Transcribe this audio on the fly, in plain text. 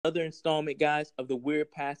another installment, guys, of the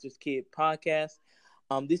Weird Pastor's Kid podcast.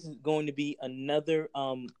 This is going to be another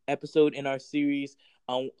episode in our series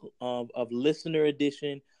of listener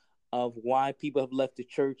edition of why people have left the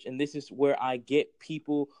church. And this is where I get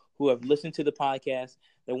people who have listened to the podcast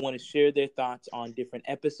that want to share their thoughts on different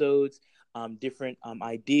episodes, different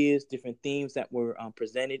ideas, different themes that were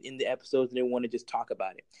presented in the episodes, and they want to just talk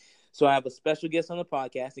about it. So I have a special guest on the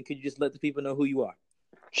podcast, and could you just let the people know who you are?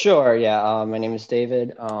 Sure, yeah. My name is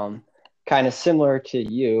David. Kind of similar to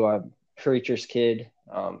you. I'm a preacher's kid.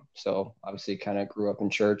 So obviously kind of grew up in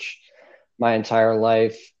church my entire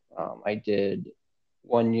life. I did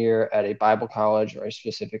 1 year at a Bible college where I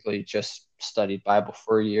specifically just studied Bible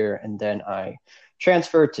for a year. And then I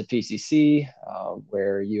transferred to PCC,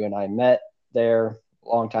 where you and I met there a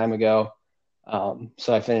long time ago.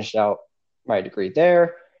 So I finished out my degree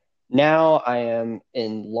there. Now I am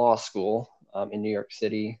in law school in New York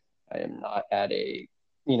City. I am not at a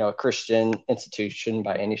Christian institution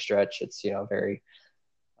by any stretch. It's, very,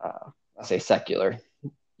 I say secular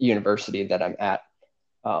university that I'm at.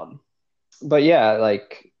 But yeah,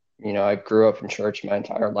 I grew up in church my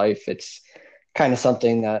entire life. It's kind of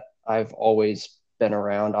something that I've always been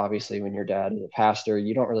around. Obviously, when your dad is a pastor,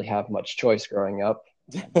 you don't really have much choice growing up.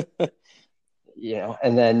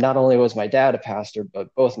 And then not only was my dad a pastor,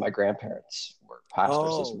 but both my grandparents were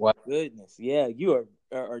pastors as Oh well. goodness, yeah, you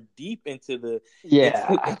are deep into the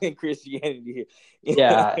Yeah, in Christianity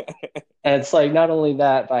yeah. here. And it's like not only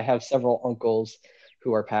that, but I have several uncles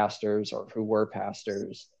who are pastors or who were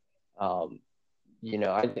pastors. Um,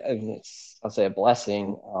 I'll say a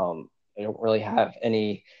blessing. I don't really have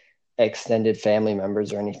any extended family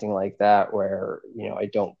members or anything like that where, I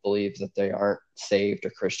don't believe that they aren't saved or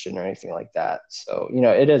Christian or anything like that. So,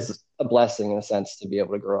 it is a blessing in a sense to be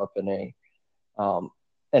able to grow up um,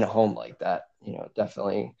 in a home like that.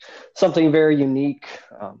 Definitely something very unique.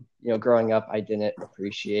 Growing up, I didn't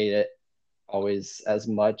appreciate it always as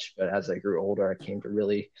much, but as I grew older, I came to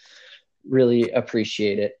really, really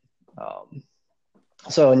appreciate it.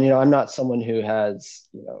 I'm not someone who has,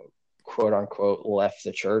 quote unquote, left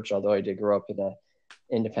the church, although I did grow up in an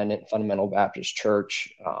independent fundamental Baptist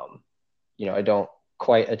church. I don't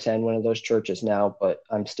quite attend one of those churches now, but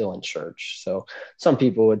I'm still in church. So some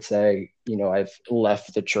people would say, I've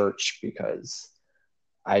left the church because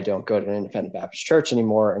I don't go to an independent Baptist church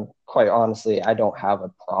anymore. And quite honestly, I don't have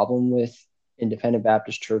a problem with independent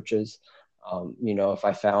Baptist churches. If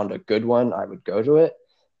I found a good one, I would go to it.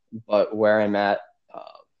 But where I'm at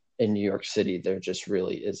in New York City, there just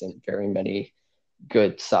really isn't very many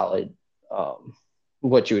good, solid,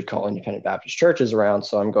 what you would call independent Baptist churches around.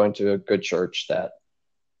 So I'm going to a good church that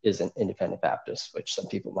isn't independent Baptist, which some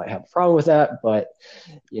people might have a problem with that. But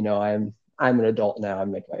I'm an adult now. I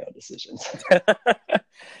make my own decisions.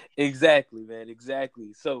 Exactly, man.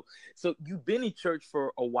 Exactly. So you've been in church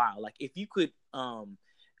for a while. Like, if you could,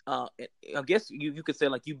 I guess you could say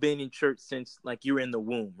like you've been in church since like you're in the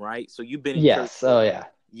womb, right? So you've been in church Yes. for Oh, yeah.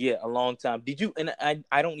 yeah a long time. Did you? And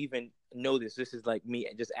I don't even know this. This is like me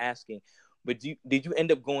just asking. But did you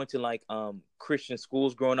end up going to like Christian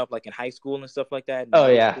schools growing up, like in high school and stuff like that, in Oh,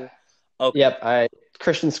 middle yeah. school? Okay. Yep. I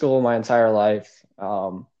Christian school my entire life.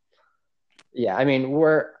 Yeah. I mean,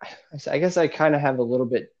 I guess I kind of have a little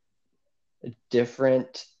bit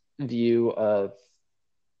different view of,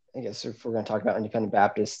 I guess, if we're going to talk about independent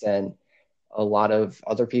Baptists than a lot of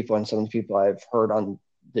other people and some of the people I've heard on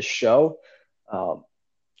the show.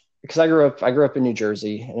 Because I grew up in New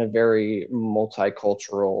Jersey in a very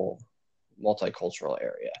multicultural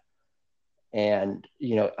area. And,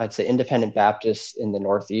 I'd say independent Baptists in the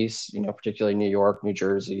Northeast, particularly New York, New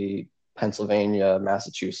Jersey, Pennsylvania,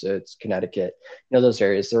 Massachusetts, Connecticut, those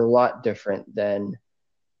areas, they're a lot different than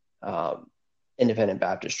um, independent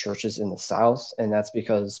Baptist churches in the South. And that's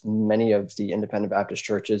because many of the independent Baptist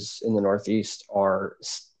churches in the Northeast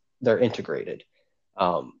they're integrated.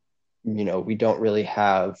 We don't really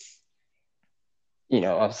have,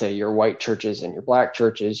 I'll say your white churches and your black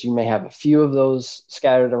churches. You may have a few of those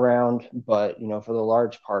scattered around, but, for the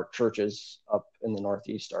large part, churches up in the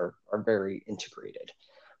Northeast are very integrated.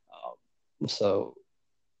 So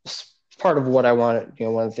part of what I wanted,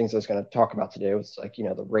 one of the things I was going to talk about today was like,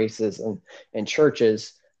 the races and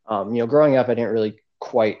churches. Growing up, I didn't really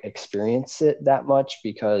quite experience it that much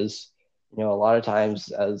because, a lot of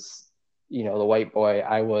times as, the white boy,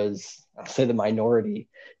 I'll say the minority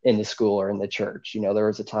in the school or in the church. There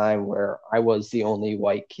was a time where I was the only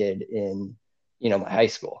white kid in, my high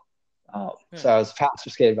school. So I was a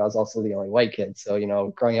pastor's kid, but I was also the only white kid. So,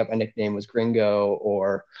 growing up, my nickname was Gringo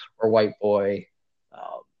or White Boy.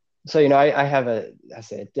 So, I have I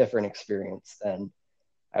say a different experience than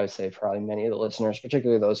I would say probably many of the listeners,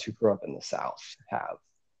 particularly those who grew up in the South, have.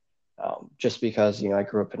 Just because, I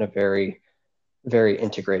grew up in a very, very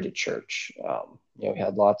integrated church. We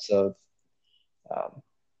had lots of, um,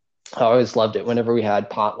 I always loved it whenever we had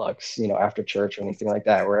potlucks, after church or anything like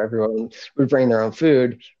that, where everyone would bring their own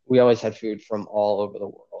food. We always had food from all over the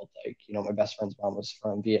world. Like, my best friend's mom was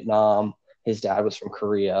from Vietnam. His dad was from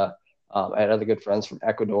Korea. I had other good friends from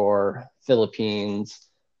Ecuador, Philippines,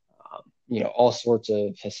 all sorts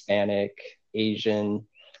of Hispanic, Asian,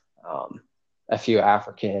 um, a few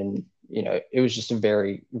African. It was just a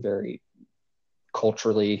very, very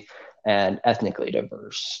culturally and ethnically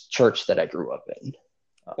diverse church that I grew up in.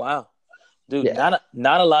 Wow, dude, Yeah,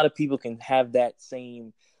 not a lot of people can have that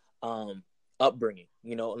same um, upbringing.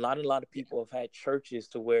 A lot of people have had churches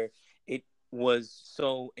to where it was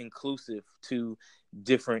so inclusive to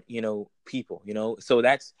different, people. So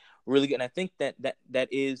that's really good. And I think that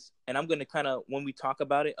is, and I'm going to kind of, when we talk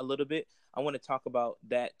about it a little bit, I want to talk about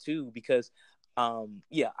that too, because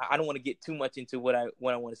yeah, I don't want to get too much into what I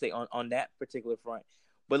want to say on that particular front.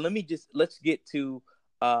 But let's get to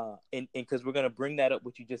and because we're going to bring that up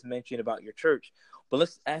what you just mentioned about your church. But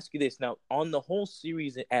let's ask you this now, on the whole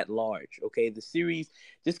series at large. Okay, the series,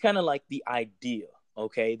 just kind of like the idea.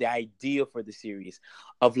 Okay, the idea for the series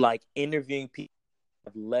of like interviewing people who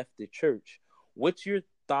have left the church. What's your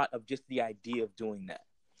thought of just the idea of doing that?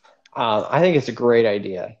 I think it's a great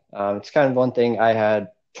idea. It's kind of one thing I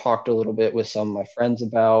had talked a little bit with some of my friends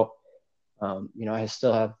about. I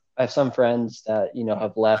have some friends that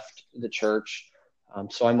have left the church,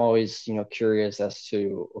 so I'm always curious as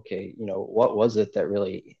to, okay, what was it that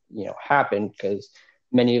really happened, because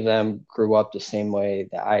many of them grew up the same way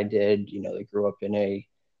that I did. They grew up in a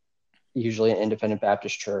usually an independent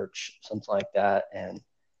Baptist church, something like that, and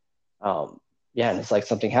um, yeah, and it's like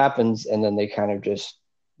something happens, and then they kind of just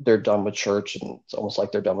they're done with church, and it's almost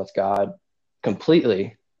like they're done with God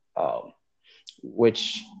completely. Um,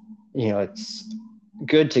 which it's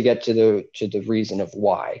good to get to the reason of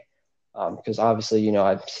why, because obviously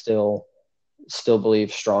I still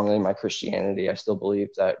believe strongly in my Christianity. I still believe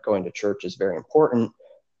that going to church is very important.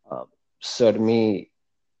 Um, so to me,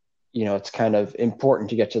 it's kind of important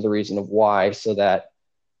to get to the reason of why, so that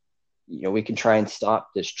we can try and stop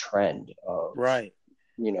this trend of Right.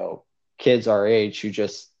 you know kids our age who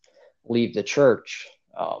just leave the church.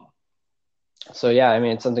 So yeah, I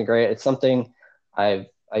mean, it's something great. It's something I've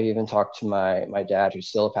even talked to my dad, who's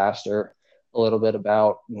still a pastor, a little bit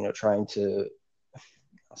about trying to,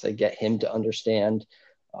 I'll say, get him to understand.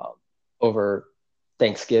 Um, Over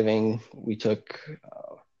Thanksgiving, we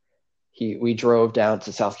drove down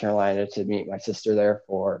to South Carolina to meet my sister there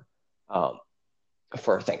um,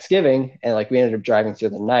 for Thanksgiving, and like we ended up driving through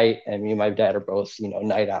the night. And me and my dad are both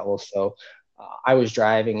night owls, so I was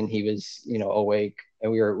driving and he was awake,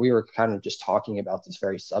 and we were kind of just talking about this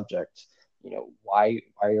very subject. Why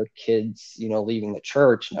are kids leaving the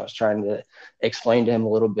church? And I was trying to explain to him a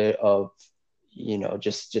little bit of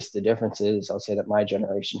just the differences I'll say that my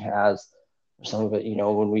generation has. Some of it,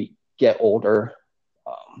 when we get older,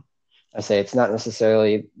 um, I say it's not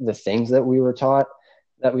necessarily the things that we were taught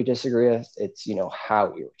that we disagree with. It's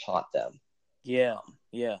how we were taught them. Yeah.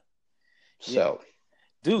 Yeah. Yeah. So,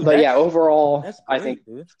 Dude, but yeah, overall, that's I think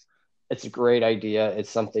great, dude. it's a great idea.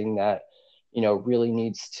 It's something that really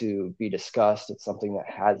needs to be discussed. It's something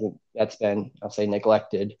that's been, I'll say,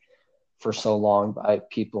 neglected for so long by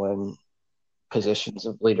people in positions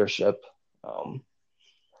of leadership. Um,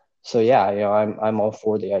 so yeah, I'm all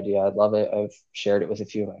for the idea. I love it. I've shared it with a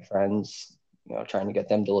few of my friends. Trying to get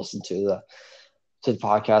them to listen to the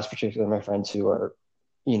podcast, particularly my friends who are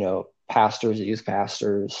pastors, youth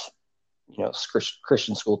pastors,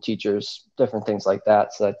 Christian school teachers, different things like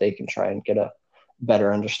that, so that they can try and get a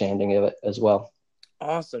better understanding of it as well.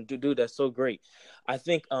 Awesome, dude. That's so great. I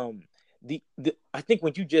think the I think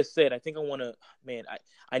what you just said. I think I want to, man.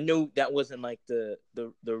 I know that wasn't like the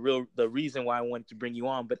reason why I wanted to bring you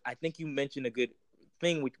on, but I think you mentioned a good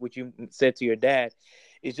thing, which you said to your dad.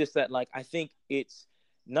 Is just that, like, I think it's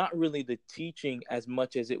not really the teaching as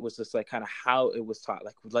much as it was just like kind of how it was taught,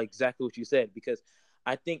 like exactly what you said. Because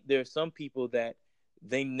I think there are some people that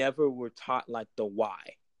they never were taught like the why,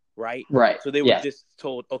 right? Right. So they were Yeah. just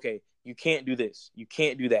told, okay, you can't do this, you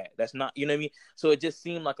can't do that. That's not, you know what I mean? So it just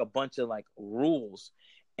seemed like a bunch of like rules,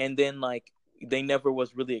 and then like they never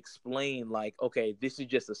was really explained like, okay, this is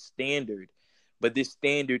just a standard, but this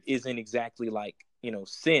standard isn't exactly like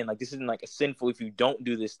sin. Like this isn't like a sinful if you don't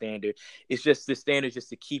do this standard. It's just the standard just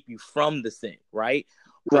to keep you from the sin, right?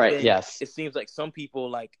 But Right. then Yes. it seems like some people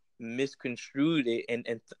like misconstrued it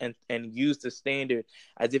and used the standard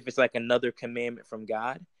as if it's like another commandment from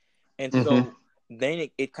God. And Mm-hmm. so then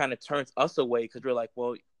it kind of turns us away because we're like,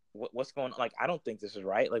 well, what's going on? Like, I don't think this is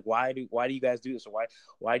right. Like, why do you guys do this? Or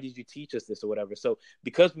why did you teach us this or whatever? So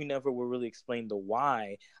because we never were really explained the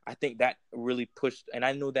why, I think that really pushed. And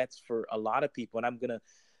I know that's for a lot of people. And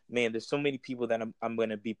man, there's so many people that I'm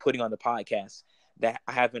gonna be putting on the podcast that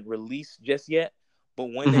I haven't released just yet.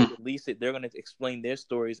 But when they Mm-hmm. release it, they're gonna explain their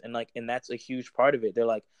stories, and that's a huge part of it. They're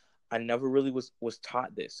like, I never really was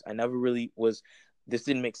taught this. I never really was. This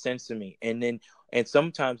didn't make sense to me. And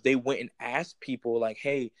sometimes they went and asked people like,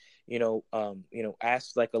 hey,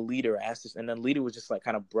 asked like a leader, asked this, and the leader was just like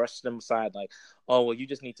kind of brushed them aside, like, oh well, you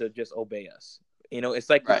just need to just obey us. It's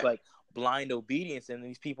like this Right. like blind obedience, and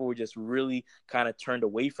these people were just really kind of turned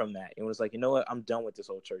away from that. It was like, you know what, I'm done with this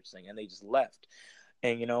whole church thing, and they just left.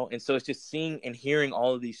 And so it's just seeing and hearing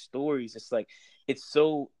all of these stories. It's like it's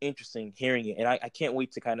so interesting hearing it, and I can't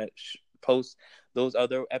wait to kind of post those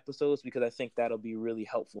other episodes because I think that'll be really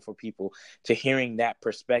helpful for people to hearing that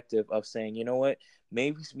perspective of saying, you know what,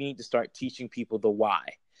 maybe we need to start teaching people the why,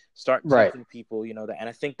 start Right. teaching people, that, and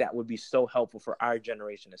I think that would be so helpful for our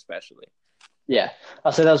generation especially. Yeah,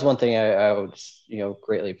 I'll say that was one thing I would,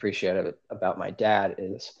 greatly appreciate about my dad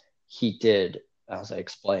is he did, as I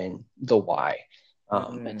explained, the why.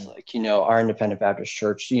 It's Mm, like, our Independent Baptist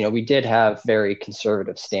Church, we did have very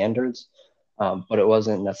conservative standards, but it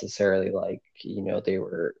wasn't necessarily like, they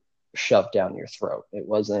were shoved down your throat. It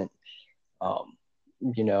wasn't, um,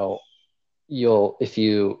 you know, if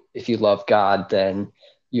you love God, then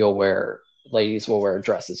you'll wear ladies will wear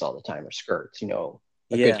dresses all the time or skirts. A good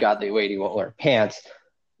yeah, godly lady won't wear pants.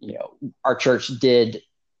 Our church did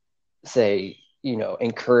say,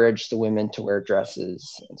 encourage the women to wear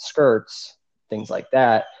dresses and skirts, things like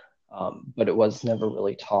that. But it was never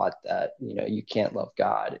really taught that, you can't love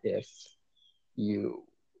God if you,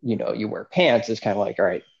 you wear pants. It's kind of like, all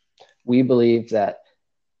right, we believe that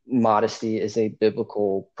modesty is a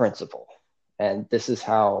biblical principle. And this is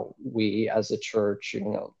how we as a church,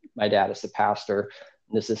 my dad is the pastor,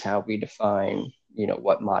 this is how we define,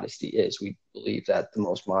 what modesty is. We believe that the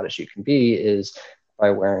most modest you can be is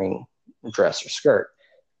by wearing a dress or skirt.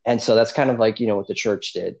 And so that's kind of like, what the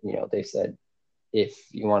church did. They said, if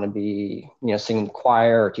you want to be, singing the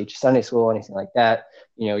choir or teach Sunday school, anything like that,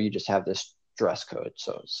 you just have this dress code,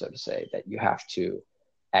 so to say, that you have to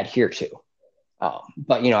adhere to.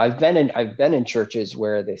 But I've been in churches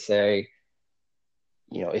where they say,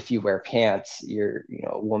 if you wear pants,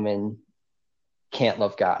 a woman can't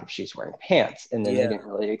love God if she's wearing pants, and then they yeah, didn't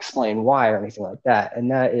really explain why or anything like that,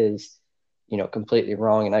 and that is, completely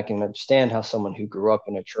wrong. And I can understand how someone who grew up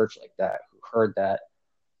in a church like that, who heard that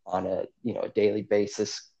on a a daily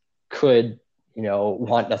basis, could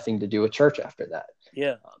want nothing to do with church after that,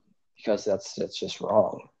 yeah, because that's just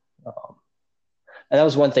wrong. Um, and that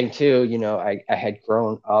was one thing too. I had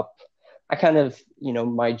grown up. I kind of,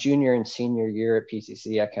 my junior and senior year at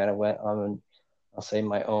PCC, I kind of went on, I'll say,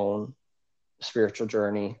 my own spiritual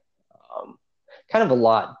journey. Um, Kind of a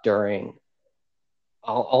lot during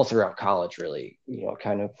all throughout college, really.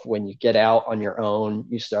 Kind of when you get out on your own,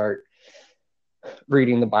 you start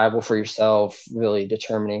reading the Bible for yourself, really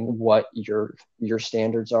determining what your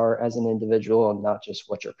standards are as an individual, and not just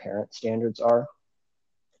what your parents' standards are.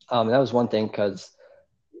 That was one thing because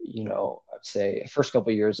I'd say first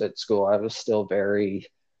couple of years at school, I was still very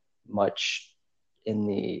much in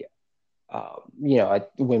the,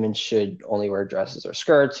 women should only wear dresses or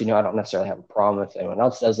skirts. I don't necessarily have a problem if anyone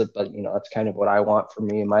else does it, but that's kind of what I want for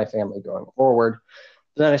me and my family going forward.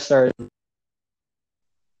 But then I started,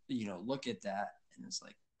 look at that, and it's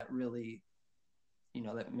like that really,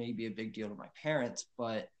 that may be a big deal to my parents,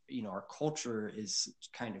 but our culture is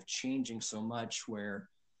kind of changing so much where,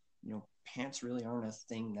 pants really aren't a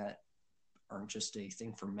thing that aren't just a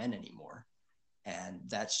thing for men anymore. And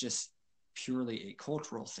that's just purely a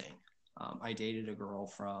cultural thing. I dated a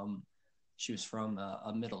girl she was from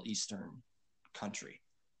a Middle Eastern country.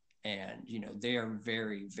 And, they are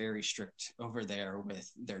very, very strict over there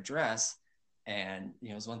with their dress. And,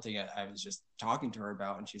 it was one thing I was just talking to her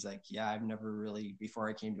about. And she's like, yeah, I've never really, before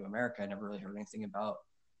I came to America, I never really heard anything about,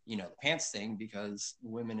 the pants thing, because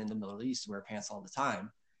women in the Middle East wear pants all the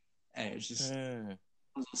time. And it was just mm,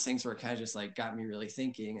 one of those things where it kind of just like got me really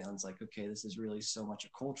thinking. And I was like, okay, this is really so much a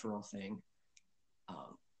cultural thing.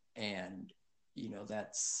 And,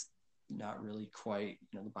 that's not really quite,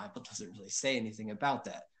 the Bible doesn't really say anything about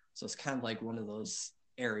that. So it's kind of like one of those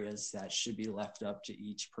areas that should be left up to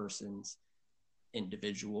each person's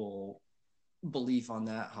individual belief on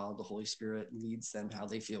that, how the Holy Spirit leads them, how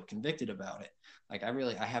they feel convicted about it. Like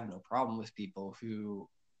I have no problem with people who,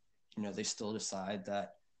 they still decide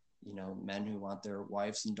that, men who want their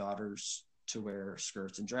wives and daughters to wear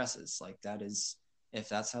skirts and dresses, like that is, if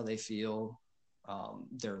that's how they feel,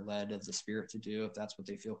 they're led of the Spirit to do, if that's what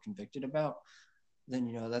they feel convicted about, then,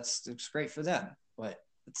 you know, that's great for them. But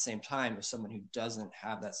at the same time, if someone who doesn't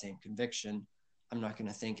have that same conviction, I'm not going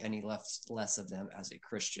to think any less of them as a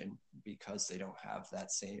Christian because they don't have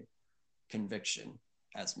that same conviction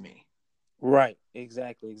as me. Right.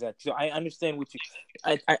 Exactly. So I understand what you.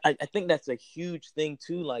 I think that's a huge thing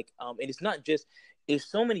too. Like, and it's not just. There's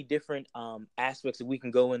so many different aspects that we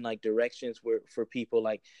can go in, like directions where for people,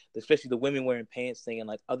 like especially the women wearing pants thing and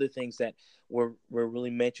like other things that were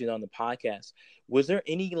really mentioned on the podcast. Was there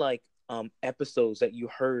any like episodes that you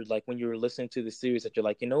heard like when you were listening to the series that you're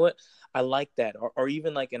like, you know what, I like that, or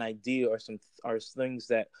even like an idea or some or things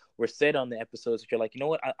that were said on the episodes that you're like, you know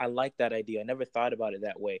what, I like that idea. I never thought about it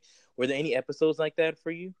that way. Were there any episodes like that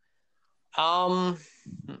for you? I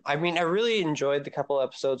mean, I really enjoyed the couple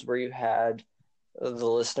episodes where you had the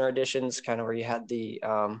listener editions, kind of where you had the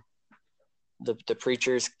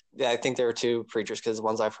preachers. Yeah, I think there were two preachers because the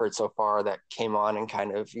ones I've heard so far that came on and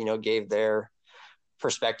kind of, you know, gave their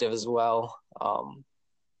perspective as well.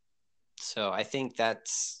 So I think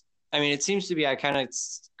that's, I mean, it seems to be, I kind of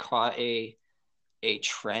caught a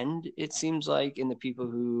trend, it seems like, in the people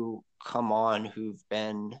who come on who've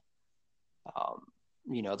been, um,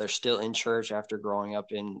 you know, they're still in church after growing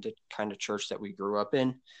up in the kind of church that we grew up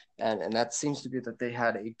in. And that seems to be that they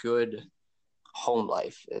had a good home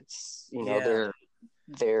life. It's, you know, Yeah.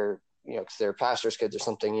 they're, you know, because they're pastors' kids or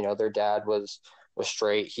something, you know, their dad was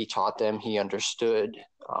straight. He taught them, he understood,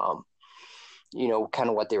 you know, kind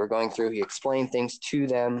of what they were going through. He explained things to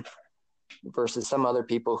them versus some other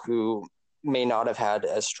people who may not have had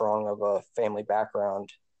as strong of a family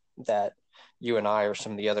background that you and I or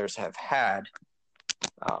some of the others have had.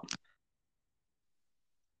 Um,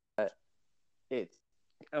 but it's,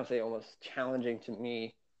 I would say, almost challenging to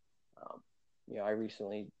me. Um, you know, I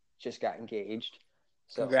recently just got engaged.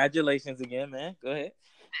 So Congratulations again, man. Go ahead.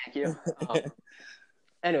 thank you.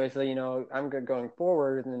 Anyway, so, you know, I'm good going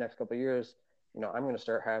forward in the next couple of years. You know, I'm going to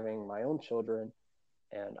start having my own children,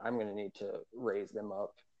 and I'm going to need to raise them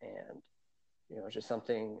up. And, you know, it's just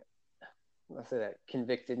something, let's say, that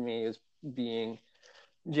convicted me as being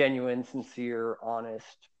genuine, sincere,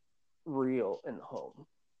 honest, real in the home.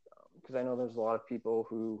 Because I know there's a lot of people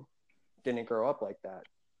who didn't grow up like that.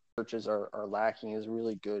 Churches are lacking is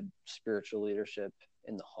really good spiritual leadership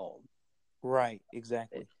in the home. Right,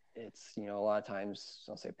 exactly. It's, you know, a lot of times,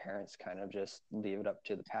 I'll say, parents kind of just leave it up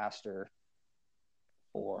to the pastor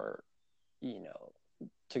or, you know,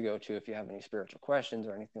 to go to if you have any spiritual questions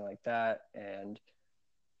or anything like that. And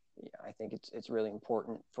yeah, I think it's really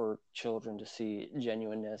important for children to see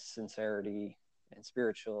genuineness, sincerity, and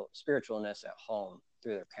spiritualness at home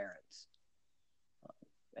through their parents.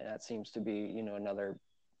 And that seems to be, you know, another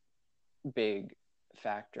big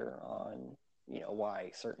factor on, you know,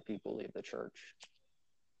 why certain people leave the church.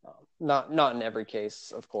 Not in every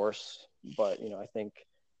case, of course, but, you know, I think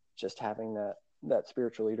just having that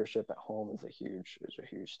spiritual leadership at home is a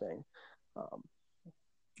huge thing. Um,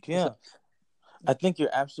 so, Yeah. I think you're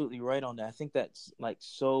absolutely right on that. I think that's like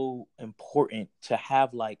so important to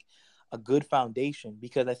have like a good foundation,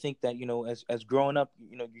 because I think that, you know, as growing up,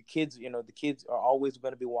 you know, your kids, you know, the kids are always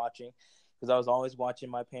going to be watching, because I was always watching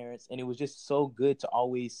my parents, and it was just so good to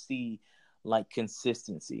always see like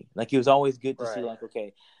consistency. Like it was always good to see right. like,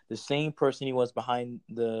 okay, the same person he was behind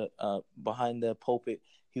the pulpit,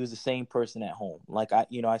 he was the same person at home. Like I,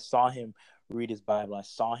 you know, I saw him read his Bible, I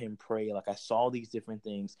saw him pray, like I saw these different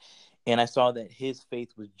things, and I saw that his faith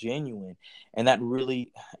was genuine, and that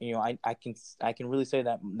really, you know, I can really say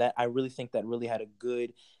that I really think that really had a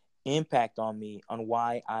good impact on me on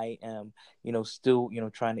why I am, you know, still, you know,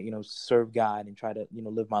 trying to, you know, serve God and try to, you know,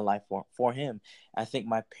 live my life for Him. I think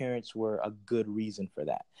my parents were a good reason for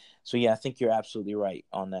that. So yeah, I think you're absolutely right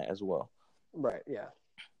on that as well. Right. Yeah.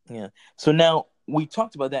 Yeah. So now we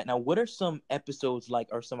talked about that. Now, what are some episodes like,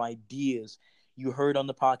 or some ideas you heard on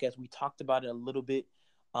the podcast? We talked about it a little bit.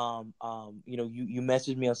 You know, you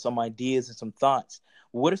messaged me on some ideas and some thoughts.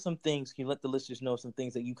 What are some things? Can you let the listeners know some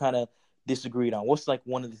things that you kind of disagreed on? What's like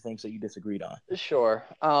one of the things that you disagreed on? Sure.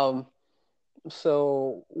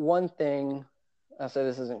 So one thing, I say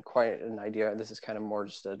this isn't quite an idea. This is kind of more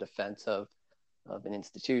just a defense of an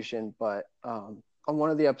institution. But on one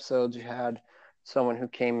of the episodes, you had someone who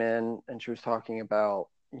came in and she was talking about,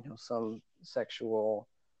 you know, some sexual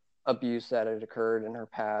abuse that had occurred in her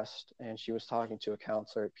past, and she was talking to a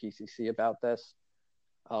counselor at PCC about this.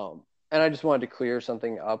 And I just wanted to clear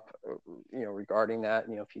something up, you know, regarding that.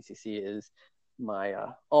 You know, PCC is my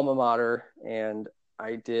alma mater, and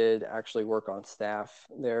I did actually work on staff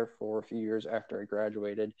there for a few years after I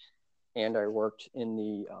graduated. and I worked in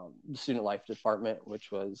the student life department,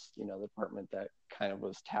 which was, the department that kind of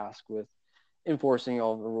was tasked with enforcing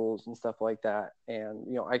all the rules and stuff like that. And,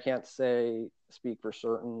 I can't speak for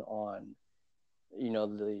certain on,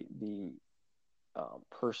 the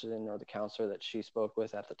person or the counselor that she spoke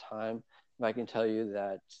with at the time. But I can tell you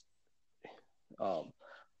that, um,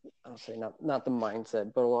 I'll say not the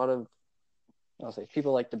mindset, but a lot of, I'll say,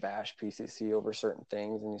 people like to bash PCC over certain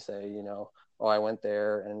things, and you say, oh, I went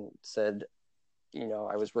there and said,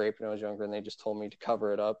 I was raped when I was younger, and they just told me to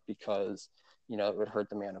cover it up because, it would hurt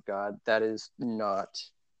the man of God. That is not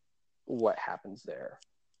what happens there.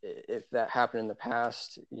 If that happened in the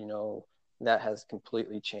past, that has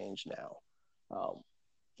completely changed now.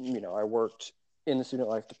 I worked in the student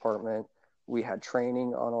life department. We had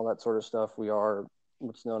training on all that sort of stuff. We are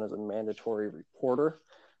what's known as a mandatory reporter.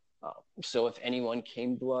 So if anyone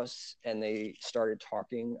came to us and they started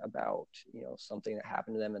talking about, something that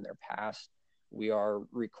happened to them in their past, we are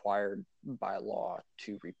required by law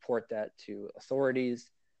to report that to authorities.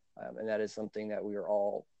 And that is something that we are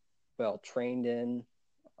all well trained in.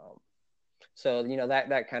 So,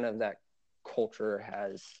 that kind of that culture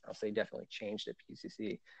has, I'll say, definitely changed at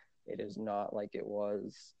PCC. It is not like it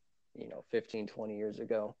was, 15, 20 years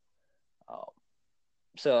ago. Um,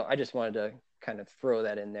 so I just wanted to kind of throw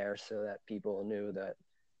that in there so that people knew that,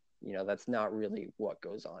 that's not really what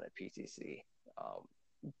goes on at PCC.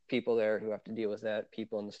 People there who have to deal with that,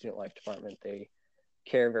 people in the student life department, they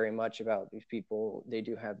care very much about these people. They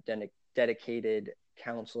do have dedicated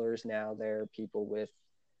counselors now there, people with,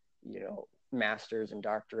 masters and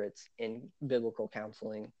doctorates in biblical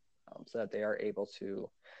counseling, so that they are able to,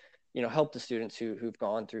 help the students who've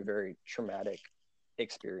gone through very traumatic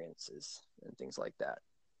experiences and things like that.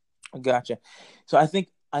 Gotcha. So I think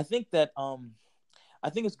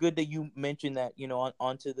it's good that you mentioned that,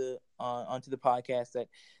 onto the podcast,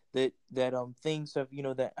 that things of,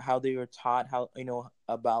 that how they are taught, how,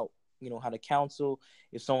 about, how to counsel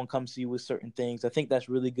if someone comes to you with certain things. I think that's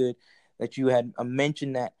really good that you had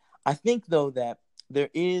mentioned that. I think though that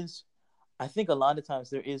I think a lot of times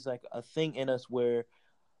there is like a thing in us where,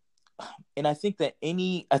 and I think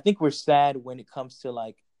we're sad when it comes to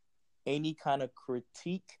like any kind of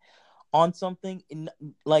critique on something, in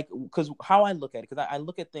like, because how I look at it, because I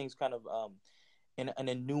look at things kind of in a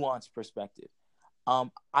nuanced perspective.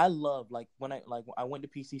 I love, like, when I went to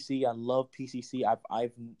PCC. I love PCC.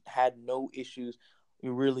 I've had no issues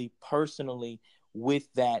really personally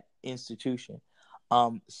with that institution.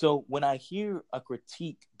 So when I hear a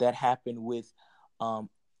critique that happened with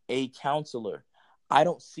a counselor, I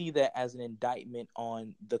don't see that as an indictment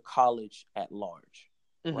on the college at large,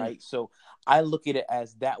 Mm-hmm. right? So I look at it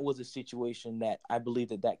as that was a situation that I believe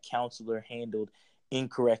that counselor handled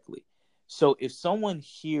incorrectly. So if someone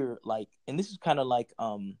here, like, and this is kind of like,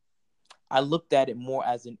 I looked at it more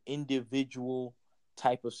as an individual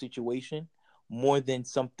type of situation more than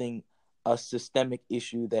something, a systemic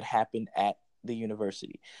issue that happened at the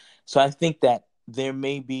university. So I think that there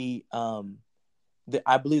may be,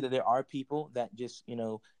 I believe that there are people that just,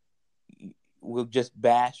 will just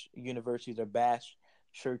bash universities or bash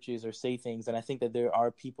churches or say things. And I think that there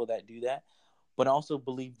are people that do that. But I also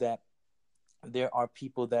believe that there are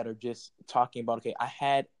people that are just talking about, okay, I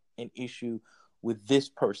had an issue with this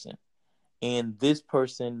person, and this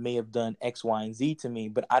person may have done X, Y, and Z to me,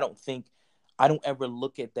 but I don't ever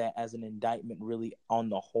look at that as an indictment really on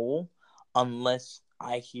the whole, unless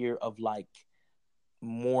I hear of like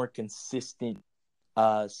more consistent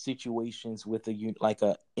situations with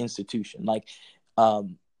a institution, like,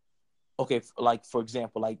 um okay, like, for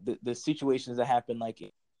example, like the situations that happen,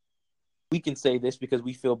 like, we can say this because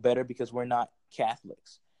we feel better because we're not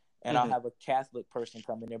Catholics. And I'll Mm-hmm. have a Catholic person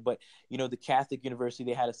come in there. But, the Catholic university,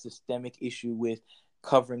 they had a systemic issue with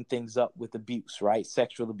covering things up with abuse, right?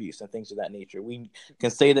 Sexual abuse and things of that nature. We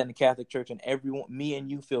can say that in the Catholic Church, and everyone, me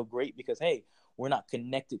and you, feel great because, hey, we're not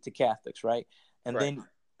connected to Catholics, right? And Right. then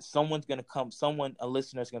a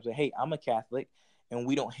listener's going to say, hey, I'm a Catholic, and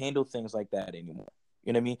we don't handle things like that anymore.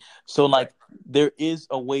 You know what I mean? So, Right. like, there is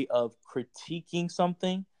a way of critiquing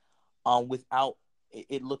something, without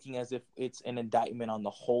it looking as if it's an indictment on the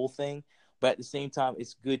whole thing. But at the same time,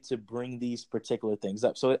 it's good to bring these particular things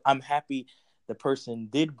up. So I'm happy the person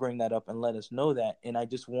did bring that up and let us know that. And I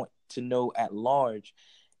just want to know at large,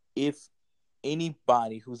 if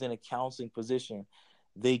anybody who's in a counseling position,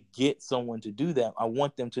 they get someone to do that, I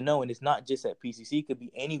want them to know. And it's not just at PCC, it could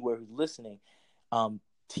be anywhere who's listening,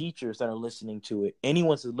 teachers that are listening to it,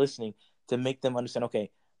 anyone who's listening, to make them understand, okay,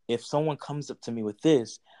 if someone comes up to me with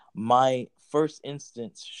this, my first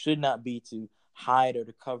instance should not be to hide or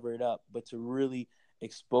to cover it up, but to really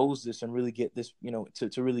expose this and really get this,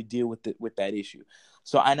 to really deal with that issue.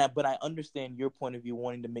 But I understand your point of view,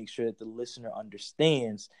 wanting to make sure that the listener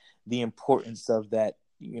understands the importance of that.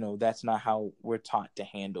 That's not how we're taught to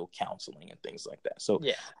handle counseling and things like that. So,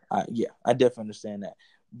 Yeah. yeah, I definitely understand that.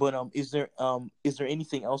 But is there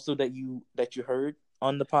anything else though that you heard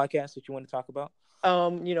on the podcast that you want to talk about?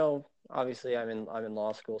 Obviously I'm in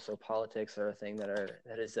law school, so politics are a thing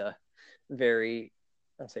that is very,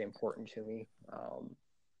 I'd say, important to me.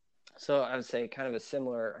 So I would say kind of a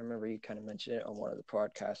similar. I remember you kind of mentioned it on one of the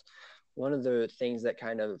podcasts. One of the things that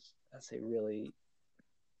kind of, I'd say, really,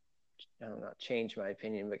 I don't know, changed my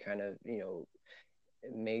opinion, but kind of,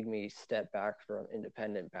 it made me step back from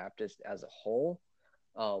independent Baptist as a whole,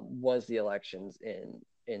 was the elections in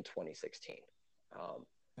 2016. Um,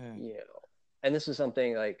 Mm. and this was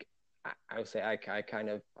something like I would say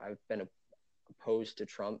I've been opposed to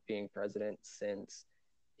Trump being president since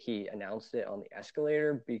he announced it on the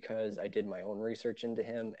escalator, because I did my own research into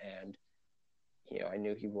him, and I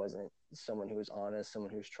knew he wasn't someone who was honest,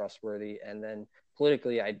 someone who's trustworthy, and then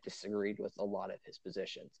politically I disagreed with a lot of his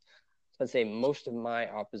positions. So I'd say most of my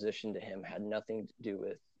opposition to him had nothing to do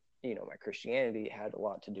with my Christianity. It had a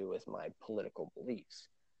lot to do with my political beliefs.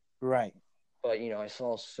 Right. But I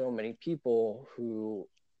saw so many people who,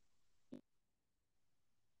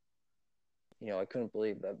 I couldn't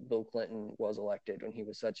believe that Bill Clinton was elected when he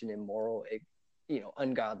was such an immoral,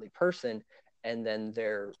 ungodly person, and then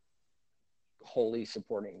they're wholly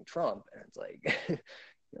supporting Trump. And it's like,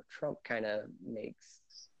 Trump kind of makes,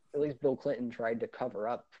 at least Bill Clinton tried to cover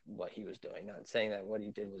up what he was doing. Not saying that what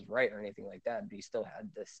he did was right or anything like that, but he still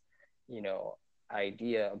had this,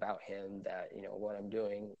 idea about him that, what I'm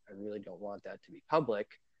doing, I really don't want that to be public,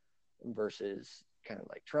 versus kind of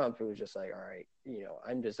like Trump, who was just like, all right,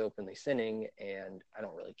 I'm just openly sinning and I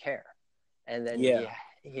don't really care. And then Yeah.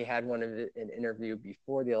 he had an interview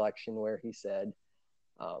before the election where he said,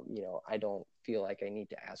 I don't feel like I need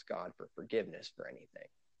to ask God for forgiveness for anything.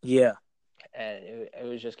 Yeah. And it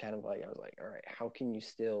was just kind of like, I was like, all right, how can you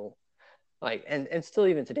still like, and still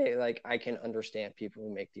even today, like, I can understand people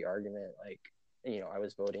who make the argument, like, I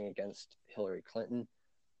was voting against Hillary Clinton.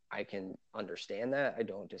 I can understand that. I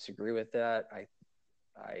don't disagree with that. I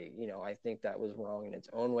think that was wrong in its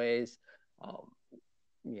own ways. Um,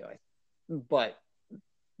 but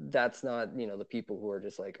that's not, the people who are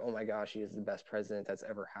just like, oh my gosh, he is the best president that's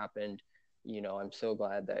ever happened. I'm so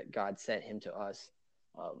glad that God sent him to us.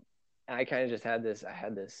 And I kind of just I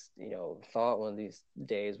had this, thought one of these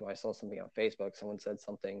days when I saw something on Facebook. Someone said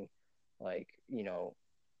something like,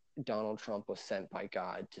 Donald Trump was sent by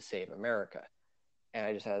God to save America.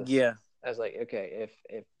 And Yeah. I was like, okay,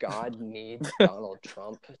 if God needs Donald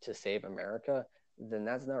Trump to save America, then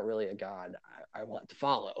that's not really a God I want to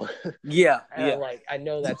follow. Yeah. And I'm Yeah. like, I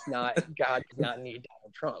know that's not, God does not need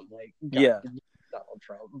Donald Trump. Like, God Yeah. needs Donald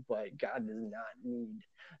Trump, but God does not need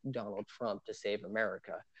Donald Trump to save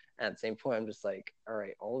America. And at the same point, I'm just like, all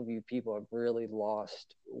right, all of you people have really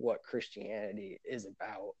lost what Christianity is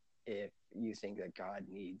about if you think that God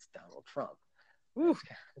needs Donald Trump.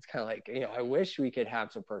 It's kind of like, I wish we could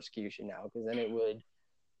have some persecution now, because then it would,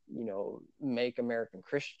 make American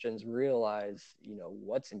Christians realize,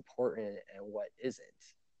 what's important and what isn't.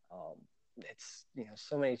 It's,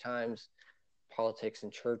 so many times politics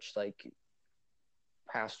and church, like,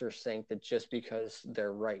 pastors think that just because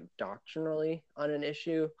they're right doctrinally on an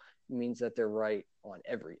issue means that they're right on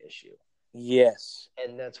every issue. Yes.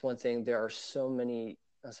 And that's one thing. There are so many,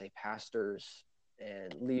 let's say, pastors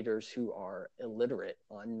and leaders who are illiterate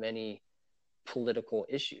on many political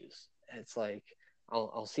issues. And it's like,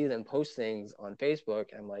 I'll see them post things on Facebook.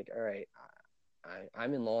 I'm like, all right,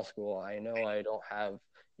 I'm in law school. I know I don't have,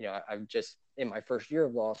 I'm just in my first year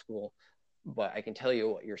of law school, but I can tell you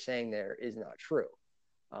what you're saying there is not true.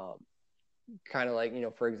 Um, Kind of like,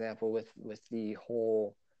 for example, with the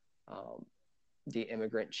whole, the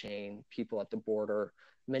immigrant chain, people at the border,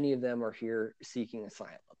 many of them are here seeking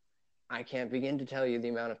asylum. I can't begin to tell you the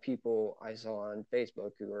amount of people I saw on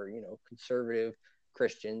Facebook who are, conservative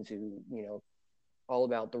Christians who, all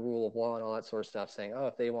about the rule of law and all that sort of stuff, saying, oh,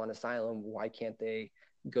 if they want asylum, why can't they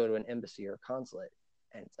go to an embassy or consulate?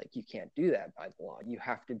 And it's like, you can't do that by the law. You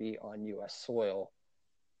have to be on U.S. soil,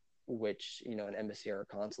 which, an embassy or a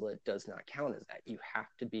consulate does not count as that. You have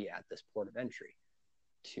to be at this port of entry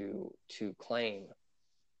to claim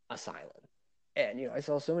asylum. And, I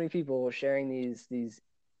saw so many people sharing these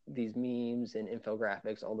memes and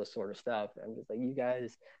infographics, all this sort of stuff. I'm just like, you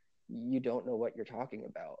guys, you don't know what you're talking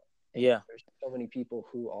about. And Yeah. there's so many people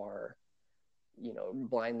who are,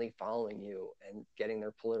 blindly following you and getting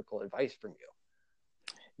their political advice from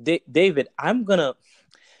you. David, I'm gonna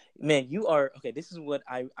Man, you are okay. This is what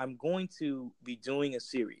I'm going to be doing a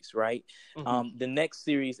series, right? Mm-hmm. The next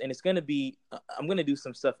series, and it's going to be I'm going to do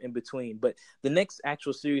some stuff in between, but the next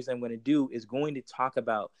actual series I'm going to do is going to talk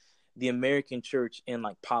about the American church and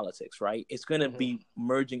like politics, right? It's going to Mm-hmm. be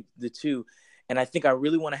merging the two, and I think I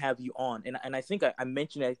really want to have you on, and I think I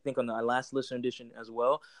mentioned it, I think on the last listener edition as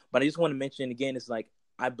well, but I just want to mention it again. It's like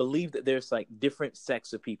I believe that there's like different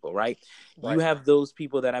sects of people, right? You Right. have those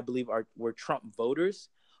people that I believe were Trump voters,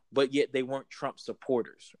 but yet they weren't Trump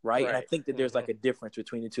supporters, right? And I Right. think that there's Mm-hmm. like a difference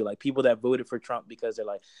between the two. Like people that voted for Trump because they're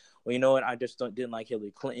like, well, you know what, I just didn't like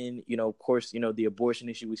Hillary Clinton. You know, of course, you know, the abortion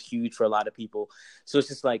issue was huge for a lot of people. So it's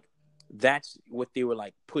just like that's what they were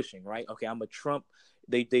like pushing, right? Okay, I'm a Trump.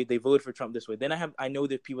 They voted for Trump this way. Then I know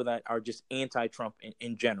there's people that are just anti-Trump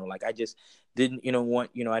in general. Like I just didn't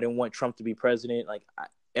I didn't want Trump to be president. Like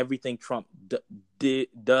everything Trump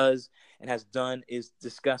does and has done is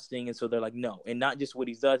disgusting, and so they're like no, and not just what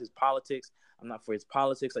he does, his politics. I'm not for his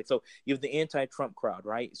politics. Like so, you have the anti-Trump crowd,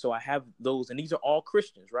 right? So I have those, and these are all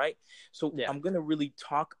Christians, right? So Yeah. I'm gonna really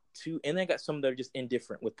talk to, and I got some that are just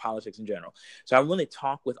indifferent with politics in general. So I really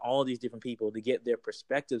talk with all these different people to get their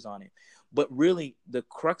perspectives on it. But really, the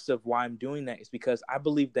crux of why I'm doing that is because I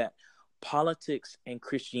believe that politics and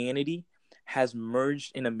Christianity has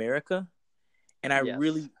merged in America, and I Yes.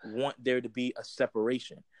 really want there to be a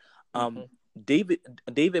separation. Um, Mm-hmm. David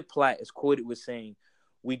David Platt is quoted with saying,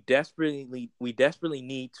 "We desperately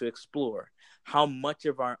need to explore how much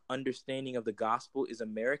of our understanding of the gospel is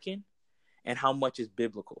American and how much is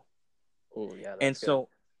biblical." Oh, yeah, And that's good. so,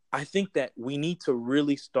 I think that we need to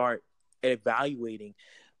really start evaluating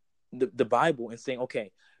the Bible and saying,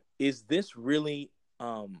 okay, is this really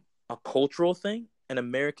a cultural thing, an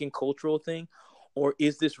American cultural thing, or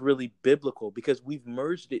is this really biblical? Because we've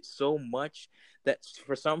merged it so much that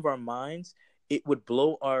for some of our minds, it would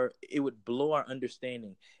blow our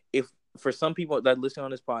understanding. If for some people that listen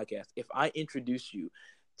on this podcast, if I introduce you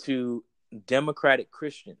to Democratic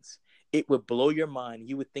Christians, it would blow your mind.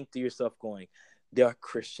 You would think to yourself, going, there are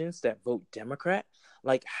Christians that vote Democrat?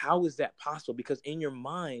 Like, how is that possible? Because in your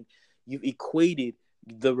mind, you've equated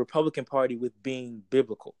the Republican Party with being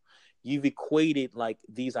biblical. You've equated like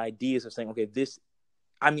these ideas of saying, okay, this.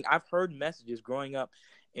 I mean, I've heard messages growing up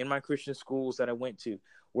in my Christian schools that I went to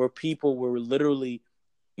where people were literally,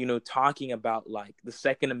 talking about like the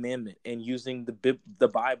Second Amendment and using the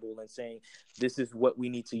Bible and saying this is what we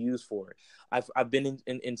need to use for it. I've been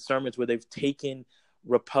in sermons where they've taken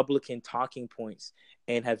Republican talking points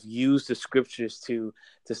and have used the scriptures to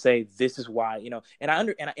say this is why, and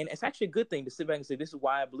it's actually a good thing to sit back and say this is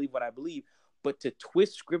why I believe what I believe, but to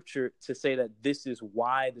twist scripture to say that this is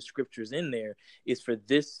why the scripture's in there is for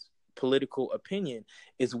this political opinion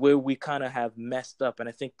is where we kind of have messed up. And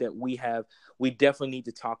I think that we definitely need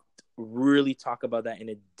to really talk about that in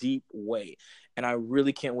a deep way. And I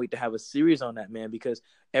really can't wait to have a series on that, man, because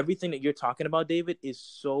everything that you're talking about, David, is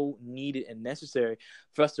so needed and necessary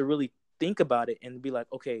for us to really think about it and be like,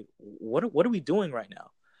 okay, what are we doing right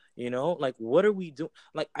now? Like what are we doing?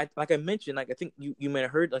 Like I mentioned, like I think you may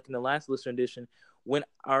have heard like in the last listener edition when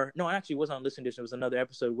our no, actually it wasn't on listener edition, it was another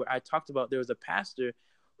episode where I talked about there was a pastor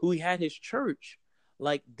who he had his church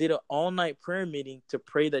like did an all night prayer meeting to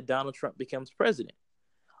pray that Donald Trump becomes president.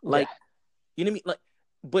 Yeah. Like, you know what I mean? Like,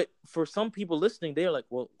 but for some people listening, they're like,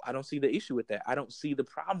 well, I don't see the issue with that. I don't see the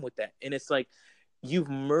problem with that. And it's like you've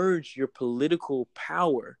merged your political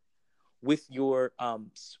power with your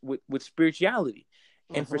with spirituality.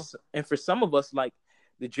 And for Mm-hmm. and for some of us, like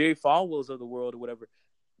the Jerry Falwells of the world or whatever,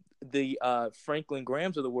 the Franklin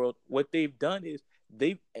Grahams of the world, what they've done is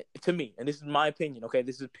they've, to me, and this is my opinion, okay,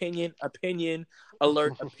 this is opinion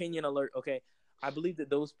alert, okay, I believe that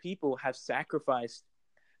those people have sacrificed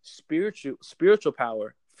spiritual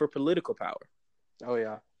power for political power. Oh,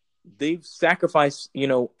 yeah. They've sacrificed,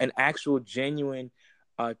 an actual genuine,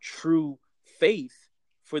 true faith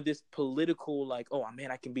for this political, like, oh man,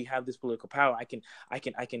 I can have this political power. I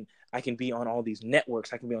can be on all these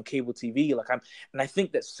networks. I can be on cable TV. And I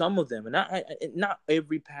think that some of them, and not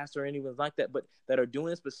every pastor or anyone like that, but that are doing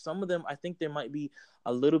this, but some of them, I think there might be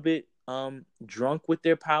a little bit drunk with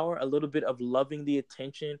their power, a little bit of loving the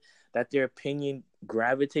attention that their opinion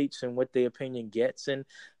gravitates and what their opinion gets, and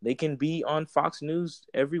they can be on Fox News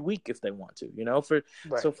every week if they want to,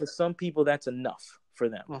 Right. so for some people that's enough for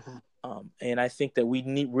them. Mm-hmm. And I think that we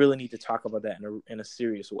really need to talk about that in a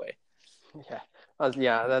serious way. Yeah.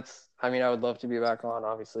 Yeah, I mean, I would love to be back on.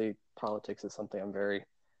 Obviously, politics is something I'm very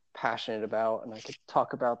passionate about, and I could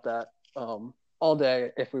talk about that all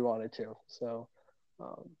day if we wanted to. So,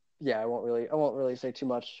 um, yeah, I won't really say too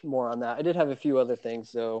much more on that. I did have a few other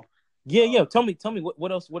things though Yeah, yeah. Tell me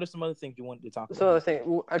what else? What are some other things you wanted to talk So about? the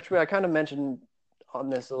thing, actually, I kind of mentioned on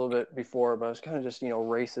this a little bit before, but it's kind of just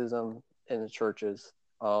racism in the churches,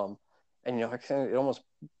 and it almost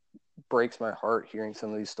breaks my heart hearing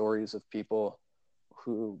some of these stories of people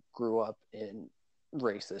who grew up in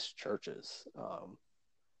racist churches.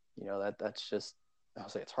 That's just, I'll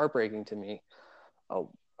say it's heartbreaking to me.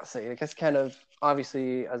 I'll say, I guess, kind of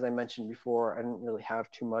obviously, as I mentioned before, I didn't really have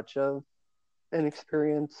too much of an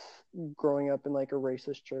experience growing up in like a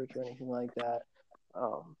racist church or anything like that.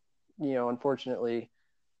 Um, Unfortunately,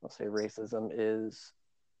 I'll say racism is,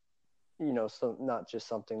 so not just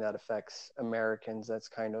something that affects Americans. That's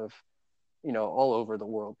kind of, all over the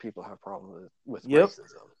world, people have problems with Yep.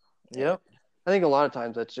 racism. And Yep. I think a lot of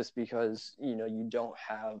times that's just because, you don't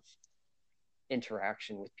have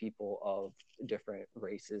interaction with people of different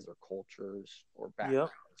races or cultures or Yep.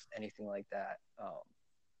 backgrounds, anything like that. I'll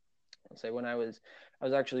say when I was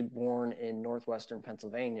actually born in northwestern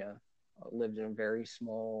Pennsylvania, lived in a very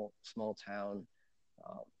small town,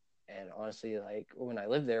 um, and honestly, like when I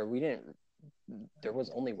lived there, there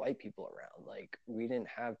was only white people around. Like we didn't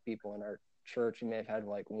have people in our church. We may have had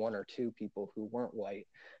like one or two people who weren't white,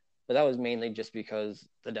 but that was mainly just because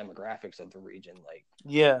the demographics of the region, like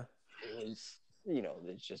Yeah. it was,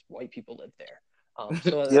 it's just white people lived there.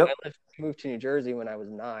 So then Yep. moved to New Jersey when I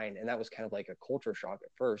was 9, and that was kind of like a culture shock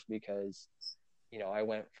at first because, I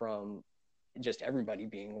went from just everybody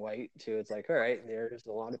being white to it's like, all right, there's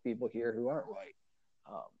a lot of people here who aren't white.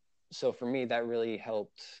 Um, so for me, that really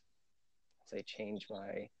helped, say, change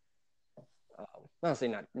my, not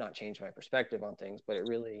say not change my perspective on things, but it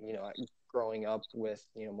really, growing up with,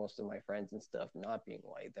 most of my friends and stuff not being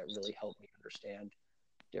white, that really helped me understand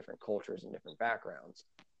different cultures and different backgrounds.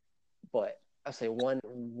 But I say one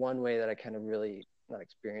way that I kind of really not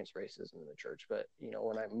experienced racism in the church, but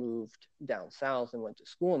when I moved down south and went to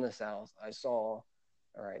school in the South, I saw,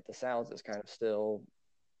 all right, the South is kind of still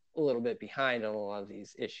a little bit behind on a lot of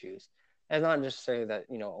these issues. And not just say that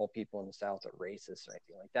all people in the South are racist or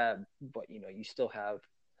anything like that, but you still have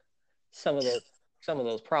some of those some of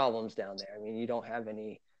those problems down there. I mean, you don't have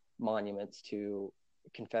any monuments to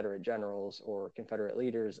Confederate generals or Confederate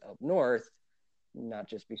leaders up north, not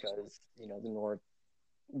just because the North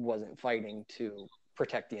wasn't fighting to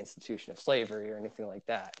protect the institution of slavery or anything like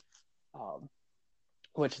that. Um,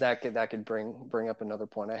 which that could bring up another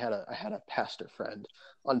point. I had a pastor friend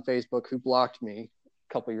on Facebook who blocked me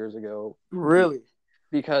a couple years ago Really.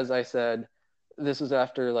 because I said this was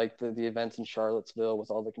after like the events in Charlottesville with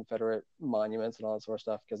all the Confederate monuments and all that sort of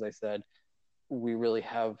stuff. Because I said we really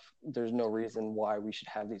have there's no reason why we should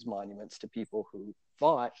have these monuments to people who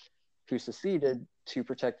seceded to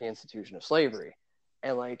protect the institution of slavery.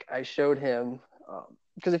 And like I showed him,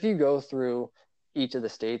 because if you go through each of the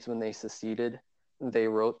states when they seceded, they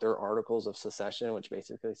wrote their articles of secession, which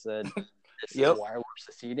basically said, this is Yep. why we're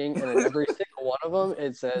seceding. And in every single one of them,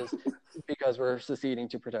 it says, because we're seceding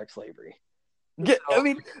to protect slavery. I So,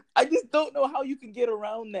 mean, I just don't know how you can get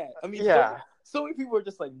around that. I mean, yeah, so many people are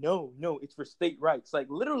just like, no, no, it's for state rights. Like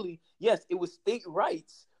literally, yes, it was state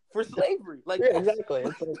rights for slavery. Like yeah, that's exactly.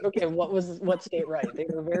 It's like, okay, what state right? They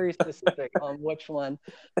were very specific on which one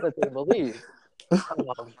that they believed.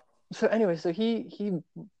 So anyway, so he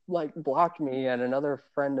like blocked me and another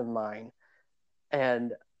friend of mine,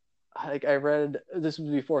 and like I read this was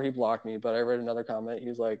before he blocked me, but I read another comment. He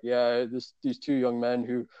was like, "Yeah, these two young men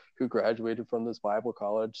who graduated from this Bible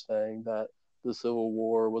college saying that the Civil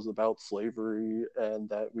War was about slavery and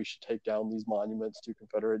that we should take down these monuments to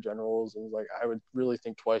Confederate generals." And like, I would really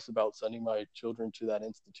think twice about sending my children to that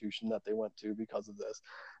institution that they went to because of this.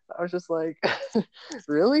 I was just like,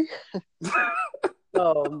 really?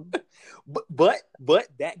 Um, but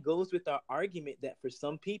that goes with our argument that for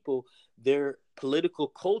some people their political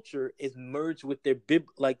culture is merged with their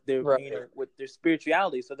like their right. with their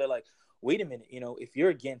spirituality. So they're like, wait a minute, if you're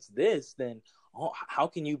against this, then how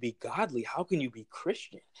can you be godly? How can you be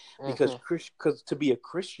Christian? Because Mm-hmm. to be a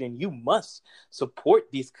Christian, you must support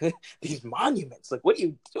these these monuments. Like, what are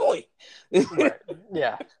you doing? Right.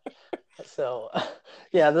 Yeah. So,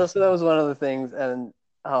 yeah, that was one of the things, and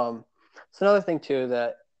it's another thing too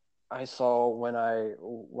that I saw when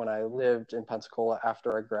I lived in Pensacola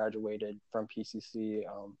after I graduated from PCC.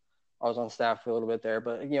 I was on staff for a little bit there,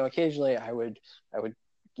 but occasionally I would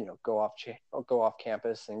go off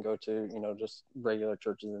campus and go to just regular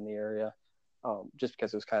churches in the area, just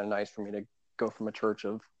because it was kind of nice for me to go from a church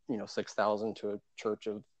of 6,000 to a church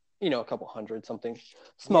of a couple hundred, something Yeah.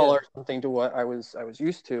 smaller, something to what I was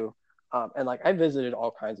used to. And like I visited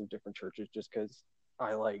all kinds of different churches just because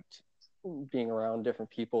I liked being around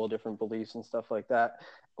different people, different beliefs and stuff like that.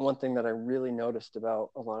 And one thing that I really noticed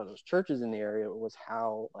about a lot of those churches in the area was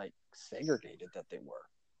how like segregated that they were.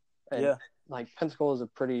 And Yeah. like Pensacola is a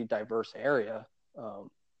pretty diverse area.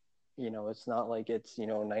 Um, it's not like it's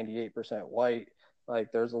 98% white.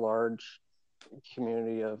 Like there's a large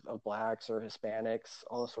community of blacks or Hispanics,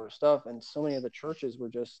 all this sort of stuff, and so many of the churches were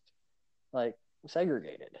just like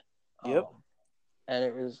segregated. Yep. And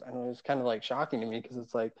it was kind of like shocking to me because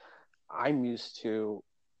it's like I'm used to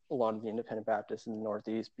a lot of the independent Baptists in the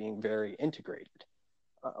Northeast being very integrated.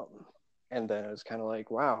 Um, and then it was kind of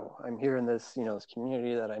like, wow, I'm here in this, this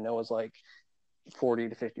community that I know is like 40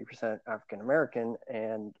 to 50% African American,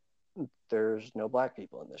 and there's no black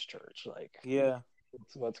people in this church. Like, Yeah.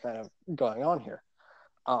 what's kind of going on here?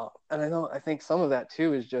 And I think some of that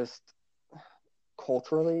too is just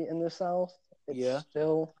culturally in the South. It's Yeah.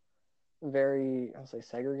 still very, I'll say,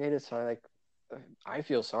 segregated. So I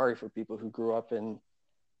feel sorry for people who grew up in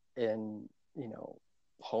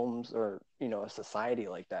homes or a society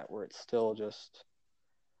like that where it's still just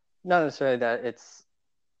not necessarily that it's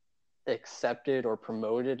accepted or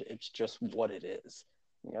promoted. It's just what it is.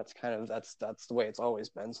 It's kind of that's the way it's always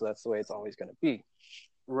been. So that's the way it's always going to be.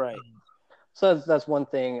 Right. So that's one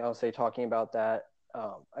thing I'll say. Talking about that,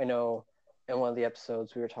 I know in one of the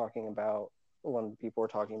episodes we were talking about one of the people were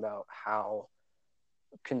talking about how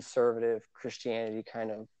conservative Christianity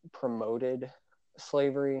kind of promoted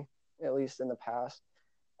slavery, at least in the past,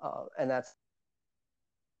 and that's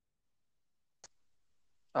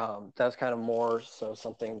kind of more so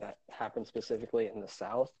something that happened specifically in the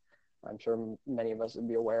South. I'm sure many of us would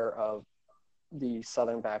be aware of the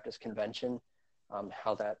Southern Baptist Convention,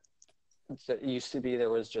 how that it used to be there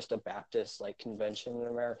was just a Baptist like convention in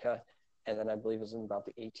America, and then I believe it was in about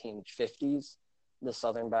the 1850s, the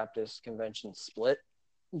Southern Baptist Convention split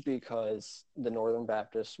because the Northern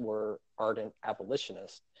Baptists were ardent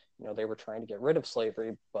abolitionists. They were trying to get rid of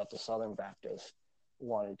slavery, but the Southern Baptists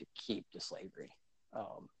wanted to keep the slavery.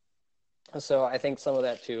 Um, so I think some of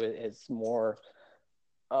that too is more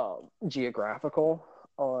geographical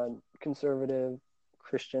on conservative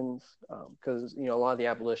Christians, because a lot of the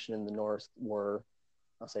abolition in the North were,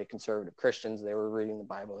 I'll say, conservative Christians. They were reading the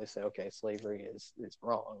Bible. They say, okay, slavery is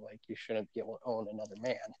wrong. Like you shouldn't be able to own another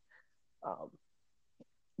man. Um,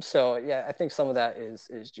 so yeah, I think some of that is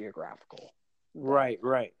geographical. That Right.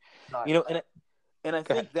 Right. not. You know, and I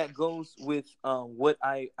Go ahead. think that goes with what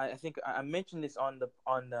I think I mentioned this on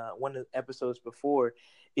one of the episodes before,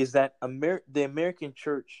 is that the American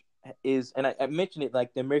church is, and I mentioned it,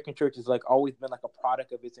 like the American church has like always been like a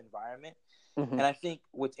product of its environment. Mm-hmm. And I think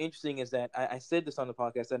what's interesting is that I said this on the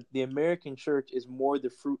podcast, that the American church is more the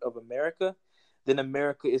fruit of America than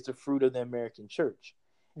America is the fruit of the American church.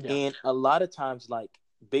 Yeah. And a lot of times, like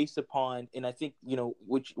based upon, and I think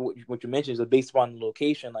what you mentioned is based upon the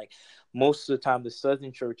location. Like most of the time, the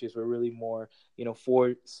southern churches were really more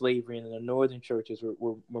for slavery, and the northern churches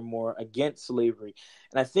were more against slavery.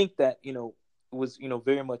 And I think that was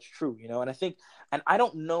very much true. And I think, and I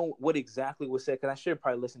don't know what exactly was said, because I should have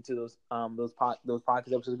probably listened to those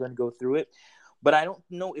podcast episodes. Going to go through it, but I don't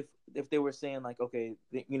know if they were saying like, okay,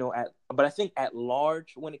 but I think at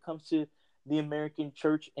large, when it comes to the American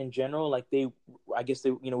church in general, like I guess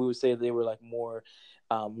we would say they were like more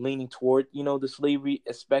leaning toward the slavery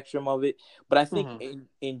spectrum of it. But I think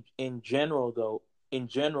Mm-hmm. in general, though, in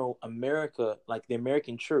general, America, like the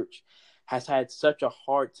American church, has had such a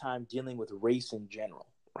hard time dealing with race in general,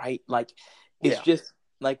 right? Like it's Yeah. just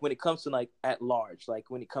like when it comes to like at large, like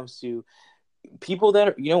when it comes to people that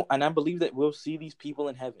are, and I believe that we'll see these people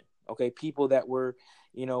in heaven. Okay, people that were,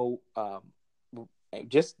 you know,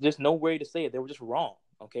 just no way to say it. They were just wrong.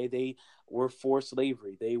 Okay, they were for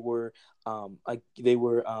slavery. They were, they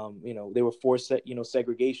were for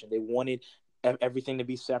segregation. They wanted everything to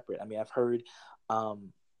be separate. I mean, I've heard,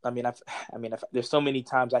 there's so many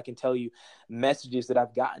times I can tell you messages that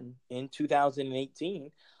I've gotten in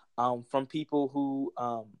 2018 from people who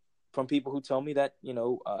tell me that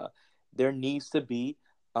there needs to be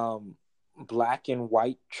black and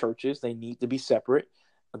white churches. They need to be separate.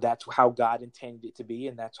 That's how God intended it to be,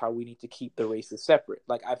 and that's how we need to keep the races separate.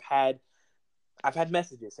 Like I've had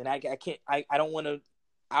messages, and I can't, I don't want to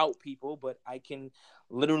out people, but I can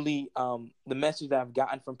literally, the message that I've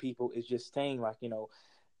gotten from people is just saying like,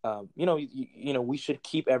 we should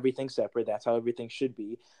keep everything separate. That's how everything should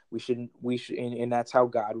be. We should, and that's how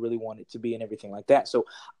God really wanted it to be, and everything like that. So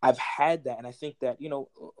I've had that, and I think that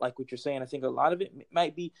like what you're saying, I think a lot of it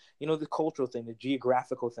might be the cultural thing, the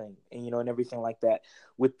geographical thing, and and everything like that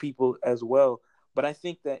with people as well. But I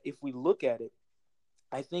think that if we look at it,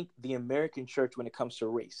 I think the American church, when it comes to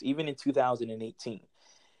race, even in 2018,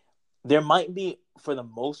 there might be, for the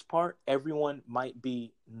most part, everyone might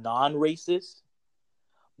be non-racist,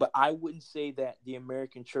 but I wouldn't say that the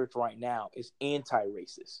American church right now is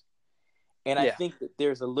anti-racist. And I Yeah. think that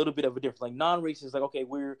there's a little bit of a difference. Like non-racist, like okay,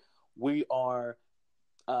 we are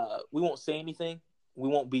we won't say anything. We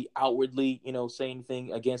won't be outwardly, say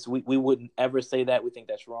anything against. We wouldn't ever say that. We think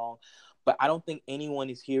that's wrong. But I don't think anyone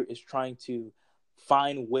is here is trying to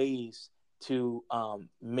find ways to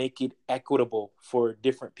make it equitable for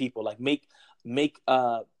different people. Like make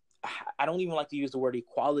I don't even like to use the word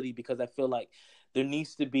equality because I feel like there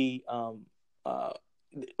needs to be uh,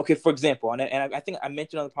 okay, for example, and I think I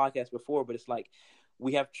mentioned on the podcast before, but it's like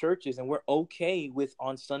we have churches and we're okay with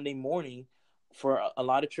on Sunday morning for a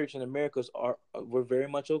lot of churches in America we're very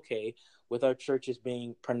much okay with our churches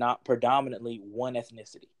being predominantly one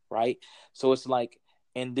ethnicity, right? So it's like,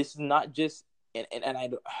 and this is not just, and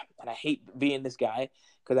I hate being this guy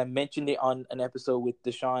because I mentioned it on an episode with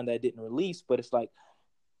Deshaun that I didn't release, but it's like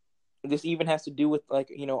this even has to do with like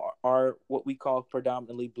our what we call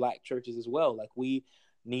predominantly black churches as well. Like we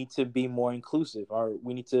need to be more inclusive, or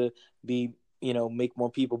we need to be make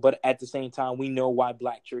more people, but at the same time we know why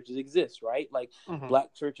black churches exist, right? Like Mm-hmm.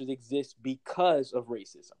 black churches exist because of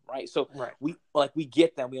racism, right? So Right. we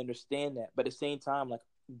get that, we understand that, but at the same time, like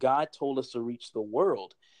God told us to reach the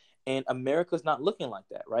world, and America's not looking like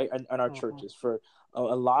that, right? And our Mm-hmm. churches, for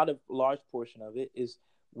a large portion of it, is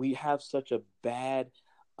we have such a bad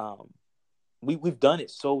um we've done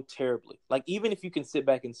it so terribly. Like even if you can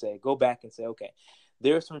go back and say, okay,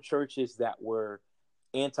 there are some churches that were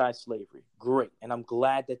anti-slavery, great, and I'm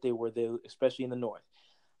glad that they were there, especially in the North.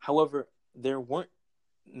 However, there weren't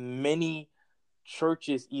many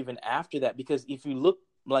churches even after that, because if you look,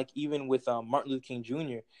 like even with Martin Luther King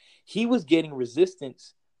Jr., he was getting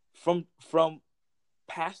resistance from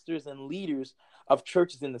pastors and leaders of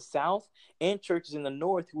churches in the South and churches in the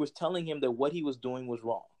North who was telling him that what he was doing was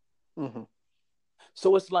wrong. Mm-hmm.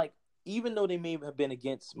 So it's like, even though they may have been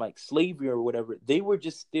against like slavery or whatever, they were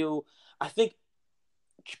just still, I think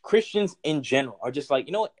Christians in general are just like,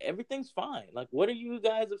 everything's fine. Like, what are you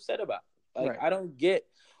guys upset about? Like, Right. I don't get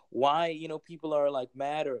why, people are like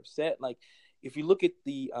mad or upset. Like, if you look at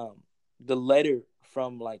the letter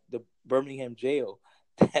from like the Birmingham jail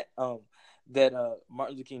that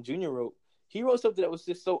Martin Luther King Jr. wrote, he wrote something that was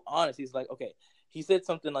just so honest. He's like, okay, he said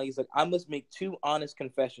something like, he's like, I must make two honest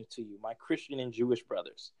confessions to you, my Christian and Jewish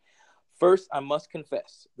brothers. First, I must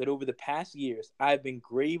confess that over the past years, I have been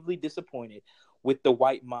gravely disappointed with the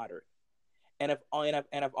white moderate, and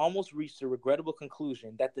I've almost reached a regrettable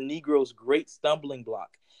conclusion that the Negro's great stumbling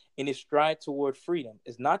block in his stride toward freedom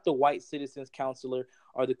is not the white citizens counselor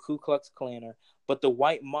or the Ku Klux Klaner, but the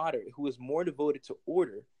white moderate who is more devoted to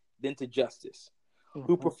order than to justice,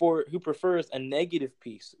 Mm-hmm. who prefers a negative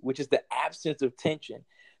peace, which is the absence of tension,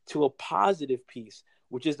 to a positive peace,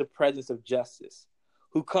 which is the presence of justice,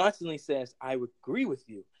 who constantly says, I agree with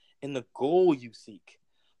you in the goal you seek,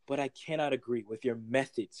 but I cannot agree with your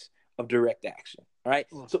methods of direct action. All right.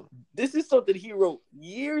 Mm-hmm. So this is something he wrote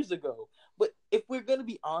years ago. But if we're going to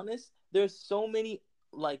be honest, there's so many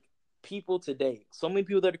like people today, so many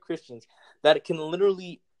people that are Christians that can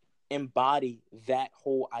literally embody that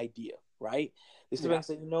whole idea, right? They sit back Yeah. and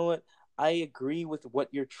say, you know what? I agree with what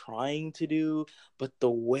you're trying to do, but the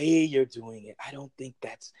way you're doing it, I don't think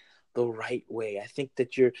that's the right way. I think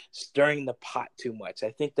that you're stirring the pot too much.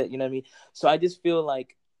 I think that, you know what I mean? So I just feel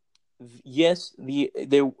like, yes,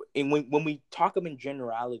 and when we talk of in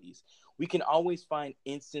generalities, we can always find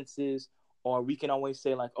instances, or we can always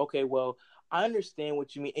say like, okay, well, I understand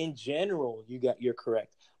what you mean. In general, you're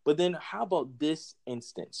correct. But then how about this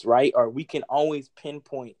instance, right? Or we can always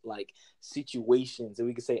pinpoint like situations, and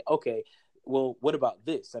we can say, okay, well, what about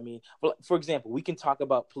this? I mean, for example, we can talk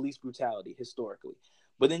about police brutality historically,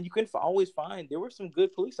 but then you can always find there were some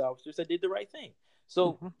good police officers that did the right thing.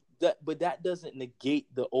 So Mm-hmm. but that doesn't negate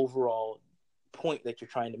the overall point that you're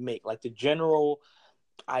trying to make, like the general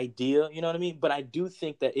idea, you know what I mean? But I do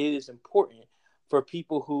think that it is important for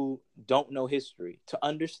people who don't know history to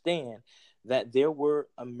understand that there were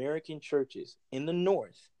American churches in the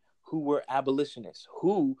North who were abolitionists,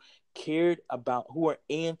 who were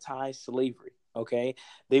anti-slavery. Okay,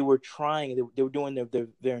 they were trying, they were doing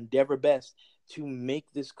their endeavor best to make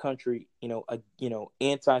this country,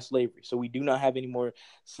 anti-slavery. So we do not have any more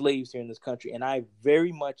slaves here in this country, and I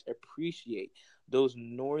very much appreciate those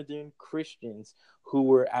Northern Christians who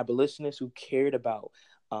were abolitionists, who cared about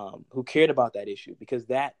that issue, because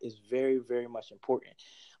that is very, very much important.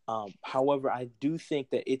 However, I do think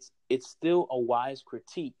that it's still a wise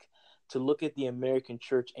critique to look at the American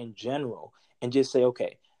church in general and just say,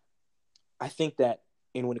 okay, I think that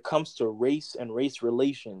And when it comes to race and race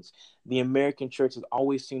relations, the American church has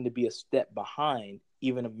always seemed to be a step behind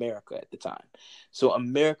even America at the time. So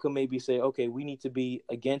America maybe say, okay, we need to be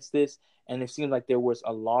against this. And it seemed like there was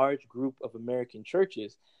a large group of American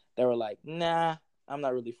churches that were like, nah, I'm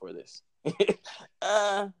not really for this.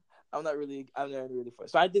 I'm not really for it.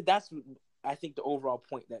 So I think the overall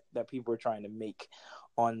point that people are trying to make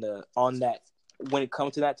on that when it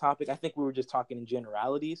comes to that topic. I think we were just talking in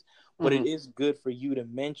generalities, but it is good for you to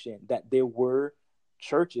mention that there were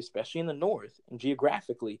churches, especially in the North and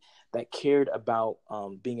geographically, that cared about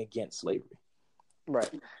being against slavery. Right.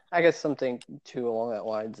 I guess something too along that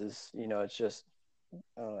lines is, it's just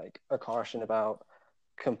like a caution about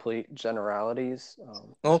complete generalities.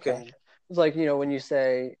 Okay. It's like, when you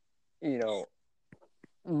say, you know,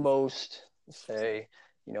 most say,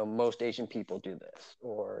 most Asian people do this,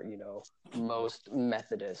 or, most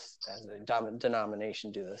Methodists as a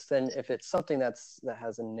denomination do this, then if it's something that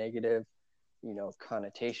has a negative,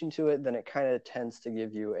 connotation to it, then it kind of tends to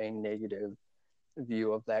give you a negative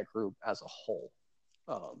view of that group as a whole.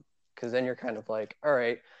 Because then you're kind of like, all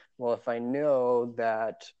right, well, if I know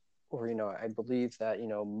that, or, I believe that,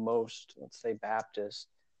 most, let's say, Baptists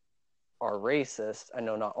are racist. I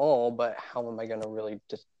know not all, but how am I going to really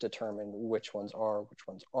determine which ones are, which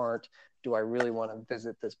ones aren't? Do I really want to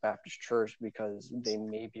visit this Baptist church because they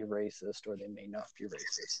may be racist or they may not be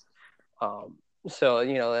racist? So,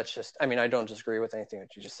 that's just, I mean, I don't disagree with anything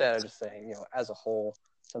that you just said. I'm just saying, as a whole,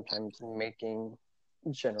 sometimes making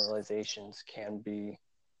generalizations can be,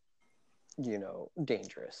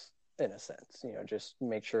 dangerous in a sense. Just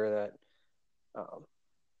make sure that,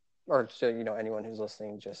 or to, anyone who's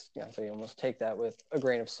listening, just, so you almost take that with a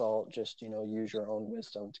grain of salt, just, use your own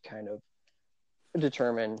wisdom to kind of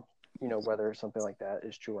determine, whether something like that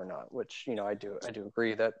is true or not, which, I do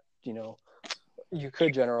agree that, you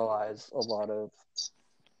could generalize a lot of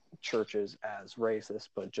churches as racist,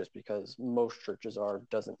 but just because most churches are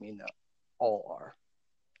doesn't mean that all are.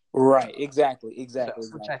 Right. Exactly.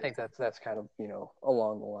 Which I think that's kind of,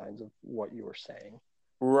 along the lines of what you were saying.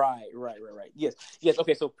 Right. Yes.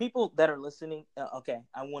 Okay. So people that are listening, okay,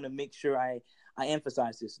 I want to make sure I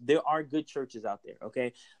emphasize this. There are good churches out there.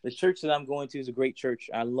 Okay, the church that I'm going to is a great church.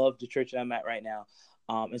 I love the church that I'm at right now,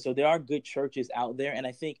 and so there are good churches out there. And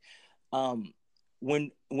I think,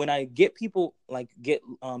 when I get people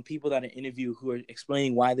people that I interview who are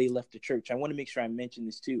explaining why they left the church, I want to make sure I mention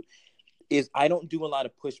this too. Is I don't do a lot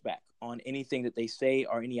of pushback on anything that they say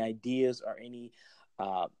or any ideas or any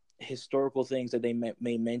historical things that they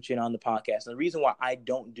may mention on the podcast. And the reason why I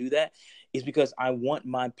don't do that is because I want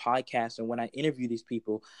my podcast and when I interview these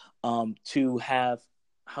people to have,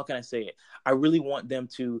 how can I say it? I really want them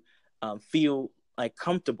to feel like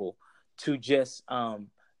comfortable to just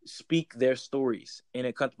speak their stories in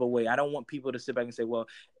a comfortable way. I don't want people to sit back and say, well,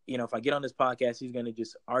 if I get on this podcast, he's going to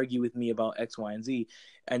just argue with me about X, Y, and Z.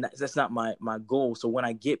 And that's not my goal. So when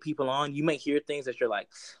I get people on, you may hear things that you're like,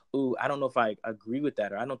 ooh, I don't know if I agree with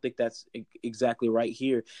that, or I don't think that's exactly right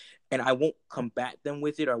here. And I won't combat them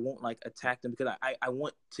with it, or I won't attack them, because I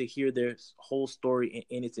want to hear their whole story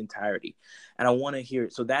in its entirety. And I want to hear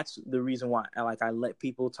it. So that's the reason why I let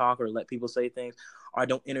people talk or let people say things, or I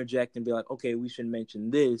don't interject and be like, okay, we should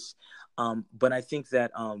mention this. But I think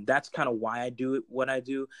that that's kind of why I do it, what I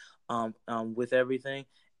do with everything.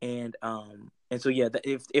 And so, yeah,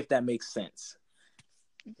 if that makes sense.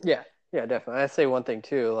 Yeah, definitely. I'd say one thing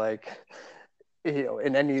too,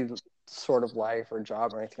 in any sort of life or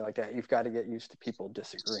job or anything like that, you've got to get used to people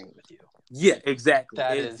disagreeing with you. Yeah, exactly.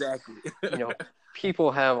 That exactly. is,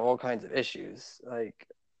 people have all kinds of issues.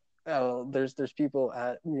 There's people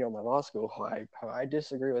at my law school who I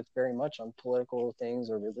disagree with very much on political things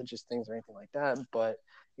or religious things or anything like that, but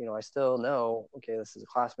I still know, okay, this is a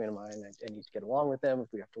classmate of mine. I need to get along with them if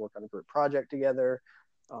we have to work on a group project together.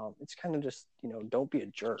 It's kind of just don't be a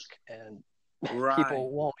jerk, and right.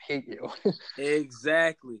 People won't hate you.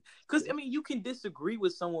 Exactly, because I mean, you can disagree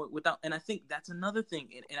with someone without, and I think that's another thing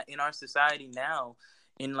in our society now,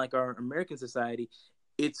 in our American society.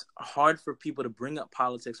 It's hard for people to bring up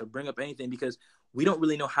politics or bring up anything because we don't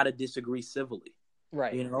really know how to disagree civilly.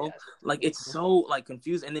 Right. Yes. It's so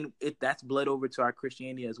confused. And then that's bled over to our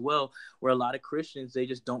Christianity as well, where a lot of Christians, they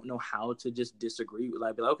just don't know how to just disagree. Be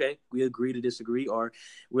like, okay, we agree to disagree. Or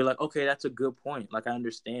we're like, okay, that's a good point. I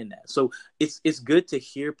understand that. So it's good to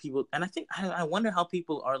hear people. And I think, I wonder how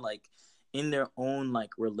people are in their own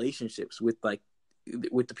relationships with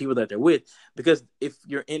with the people that they're with. Because if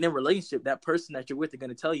you're in a relationship, that person that you're with are going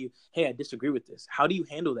to tell you, hey, I disagree with this. How do you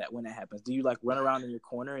handle that when that happens? Do you like run around in your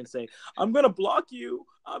corner and say, I'm going to block you,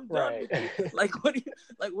 I'm done Right. with you?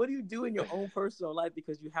 What do you do in your own personal life?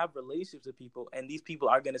 Because you have relationships with people, and these people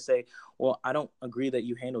are going to say, well, I don't agree that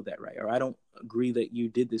you handled that right, or I don't agree that you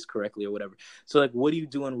did this correctly, or whatever. So like, what do you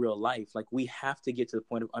do in real life? Like, we have to get to the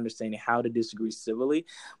point of understanding how to disagree civilly.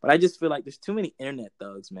 But I just feel like there's too many internet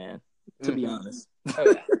thugs, man, to be Mm-hmm. honest.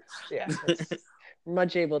 Oh yeah, yeah. It's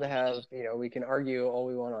much able to have, we can argue all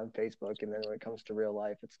we want on Facebook, and then when it comes to real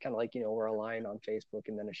life, it's kind of like, we're a lion on Facebook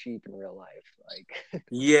and then a sheep in real life. Like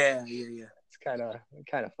Yeah, yeah, yeah. it's kind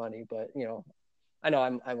of funny, but I know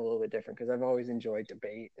I'm a little bit different because I've always enjoyed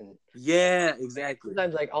debate, and Yeah, exactly.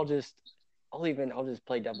 sometimes like I'll just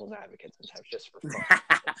play devil's advocate sometimes just for fun.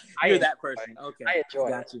 I You're enjoy that person. Okay, I enjoy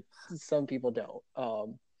got you. it. Some people don't.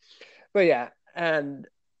 But yeah, and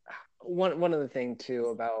one other thing too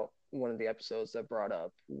about one of the episodes that brought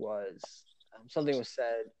up was something was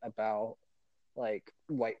said about like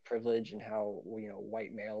white privilege and how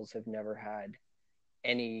white males have never had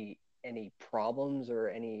any problems or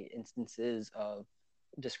any instances of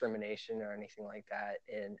discrimination or anything like that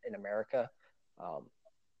in America, um,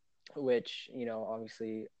 which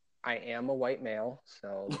obviously I am a white male,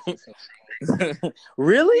 so that's the same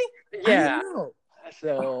Really? thing. I Yeah, didn't know.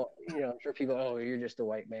 so I'm sure people, oh, you're just a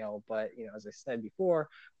white male, but as I said before,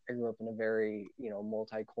 I grew up in a very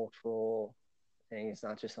multicultural thing. It's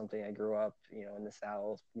not just something I grew up in the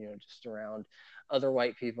South, just around other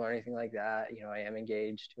white people or anything like that. I am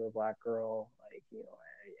engaged to a black girl. Like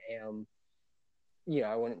I am.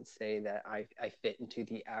 I wouldn't say that I fit into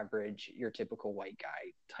the average, your typical white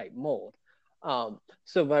guy type mold.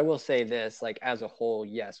 But I will say this, like as a whole,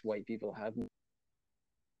 yes, white people have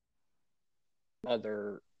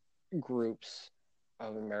other groups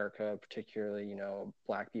of America, particularly,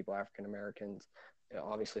 black people, African Americans.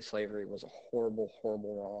 Obviously, slavery was a horrible,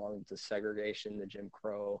 horrible wrong. The segregation, the Jim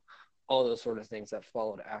Crow, all those sort of things that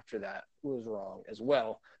followed after that was wrong as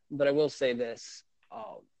well. But I will say this,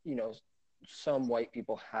 you know, some white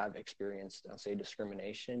people have experienced, I'll say,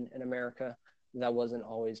 discrimination in America. That wasn't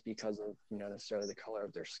always because of, necessarily the color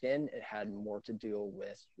of their skin. It had more to do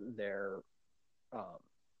with their um,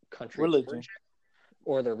 country of Religion. origin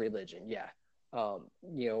or their religion. Yeah.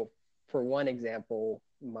 You know, for one example,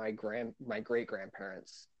 my great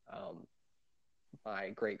grandparents, my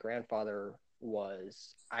great grandfather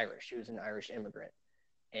was Irish. He was an Irish immigrant,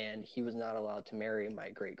 and he was not allowed to marry my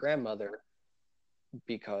great grandmother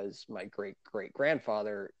because my great great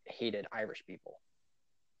grandfather hated Irish people.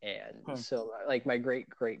 And Hmm. so, like, my great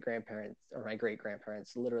great grandparents or my great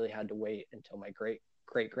grandparents literally had to wait until my great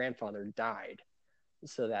great grandfather died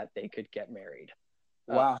so that they could get married.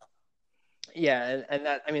 Uh, Wow. yeah, and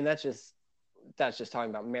that, I mean, that's just talking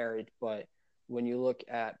about marriage. But when you look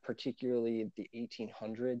at particularly the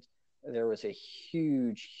 1800s, there was a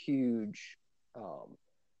huge um,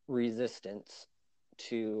 resistance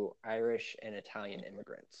to Irish and Italian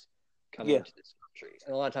immigrants coming Yeah. into this country,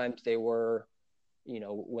 and a lot of times they were,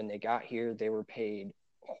 when they got here, they were paid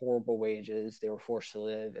horrible wages. They were forced to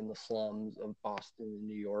live in the slums of Boston,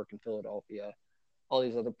 New York, and Philadelphia, all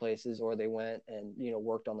these other places, or they went and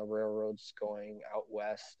worked on the railroads going out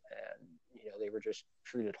west, and they were just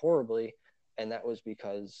treated horribly, and that was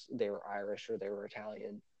because they were Irish or they were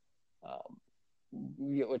Italian, um,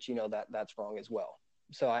 which that's wrong as well.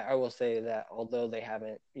 So I will say that although they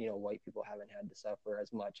haven't, white people haven't had to suffer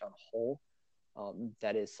as much on a whole,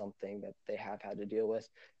 that is something that they have had to deal with.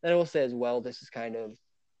 And I will say as well, this is kind of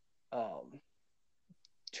um,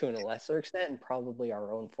 to a lesser extent and probably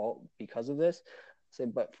our own fault because of this. So,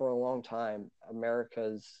 but for a long time,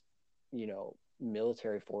 America's,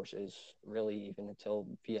 military forces, really even until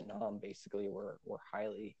Vietnam, basically were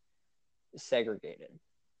highly segregated.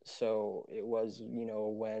 So it was,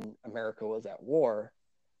 when America was at war,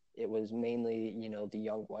 it was mainly, the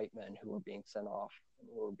young white men who were being sent off and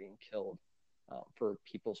who were being killed for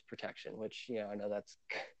people's protection, which, I know that's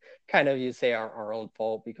kind of, you say, our own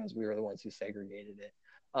fault because we were the ones who segregated it.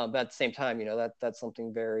 But at the same time, that's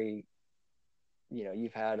something very,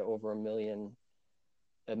 you've had over a million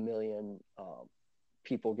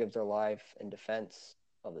people give their life in defense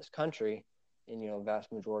of this country, and a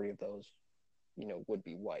vast majority of those, would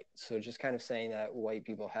be white. So just kind of saying that white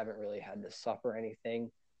people haven't really had to suffer anything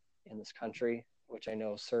in this country, which I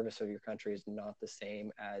know service of your country is not the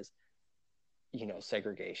same as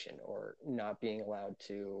segregation or not being allowed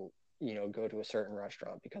to go to a certain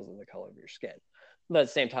restaurant because of the color of your skin. But at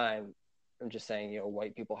the same time, I'm just saying,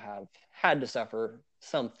 white people have had to suffer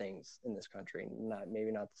some things in this country,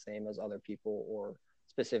 maybe not the same as other people or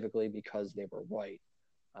specifically because they were white.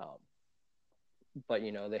 Um, but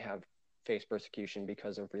they have faced persecution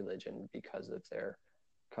because of religion, because of their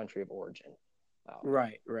country of origin. Um,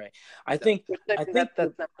 Right, right. so, I think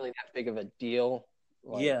that's not really that big of a deal.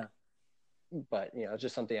 Like, yeah. but it's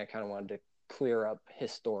just something I kind of wanted to clear up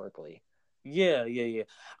historically. Yeah, yeah, yeah.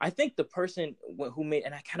 I think the person who made,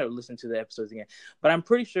 and I kind of listened to the episodes again, but I'm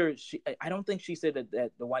pretty sure I don't think she said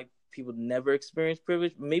that the white people never experienced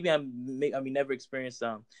privilege. Maybe never experienced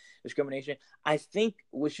discrimination. I think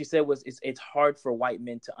what she said was it's hard for white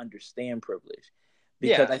men to understand privilege,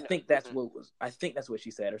 because Yeah. I think that's what she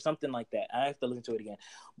said or something like that. I have to listen to it again.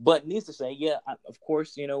 But needs to say, yeah, of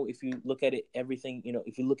course, if you look at it, everything,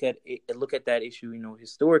 if you look at it, look at that issue,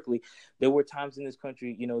 historically, there were times in this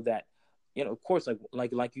country, that of course,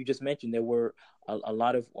 like you just mentioned, there were a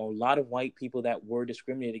lot of white people that were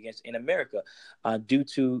discriminated against in America, due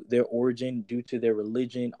to their origin, due to their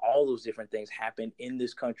religion. All those different things happen in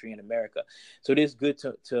this country in America. So it is good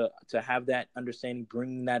to have that understanding,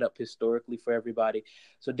 bringing that up historically for everybody.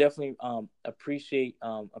 So definitely appreciate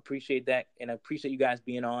that, and I appreciate you guys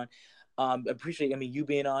being on. Appreciate you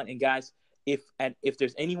being on, and guys, if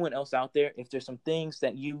there's anyone else out there, if there's some things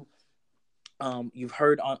that you've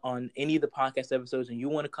heard on any of the podcast episodes and you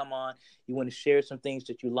want to come on, you want to share some things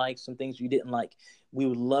that you like, some things you didn't like, we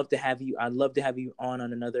would love to have you. I'd love to have you on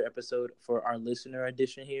another episode for our listener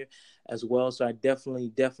edition here as well. So I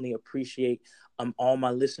definitely appreciate all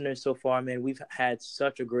my listeners so far, man. We've had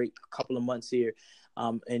such a great couple of months here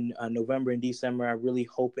in November and December. I'm really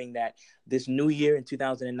hoping that this new year in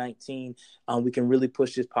 2019, we can really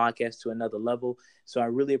push this podcast to another level. So I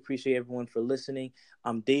really appreciate everyone for listening.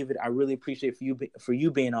 David, I really appreciate for you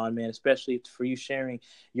being on, man, especially for you sharing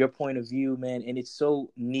your point of view, man. And it's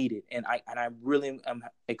so needed. And I really am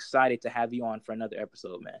excited to have you on for another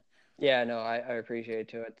episode, man. Yeah, no, I appreciate it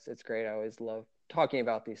too. It's great. I always love talking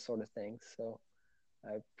about these sort of things. So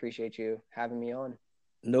I appreciate you having me on.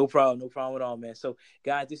 No problem at all, man. So,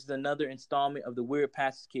 guys, this is another installment of the Weird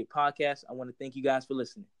Pastors Kid podcast. I want to thank you guys for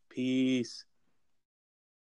listening. Peace.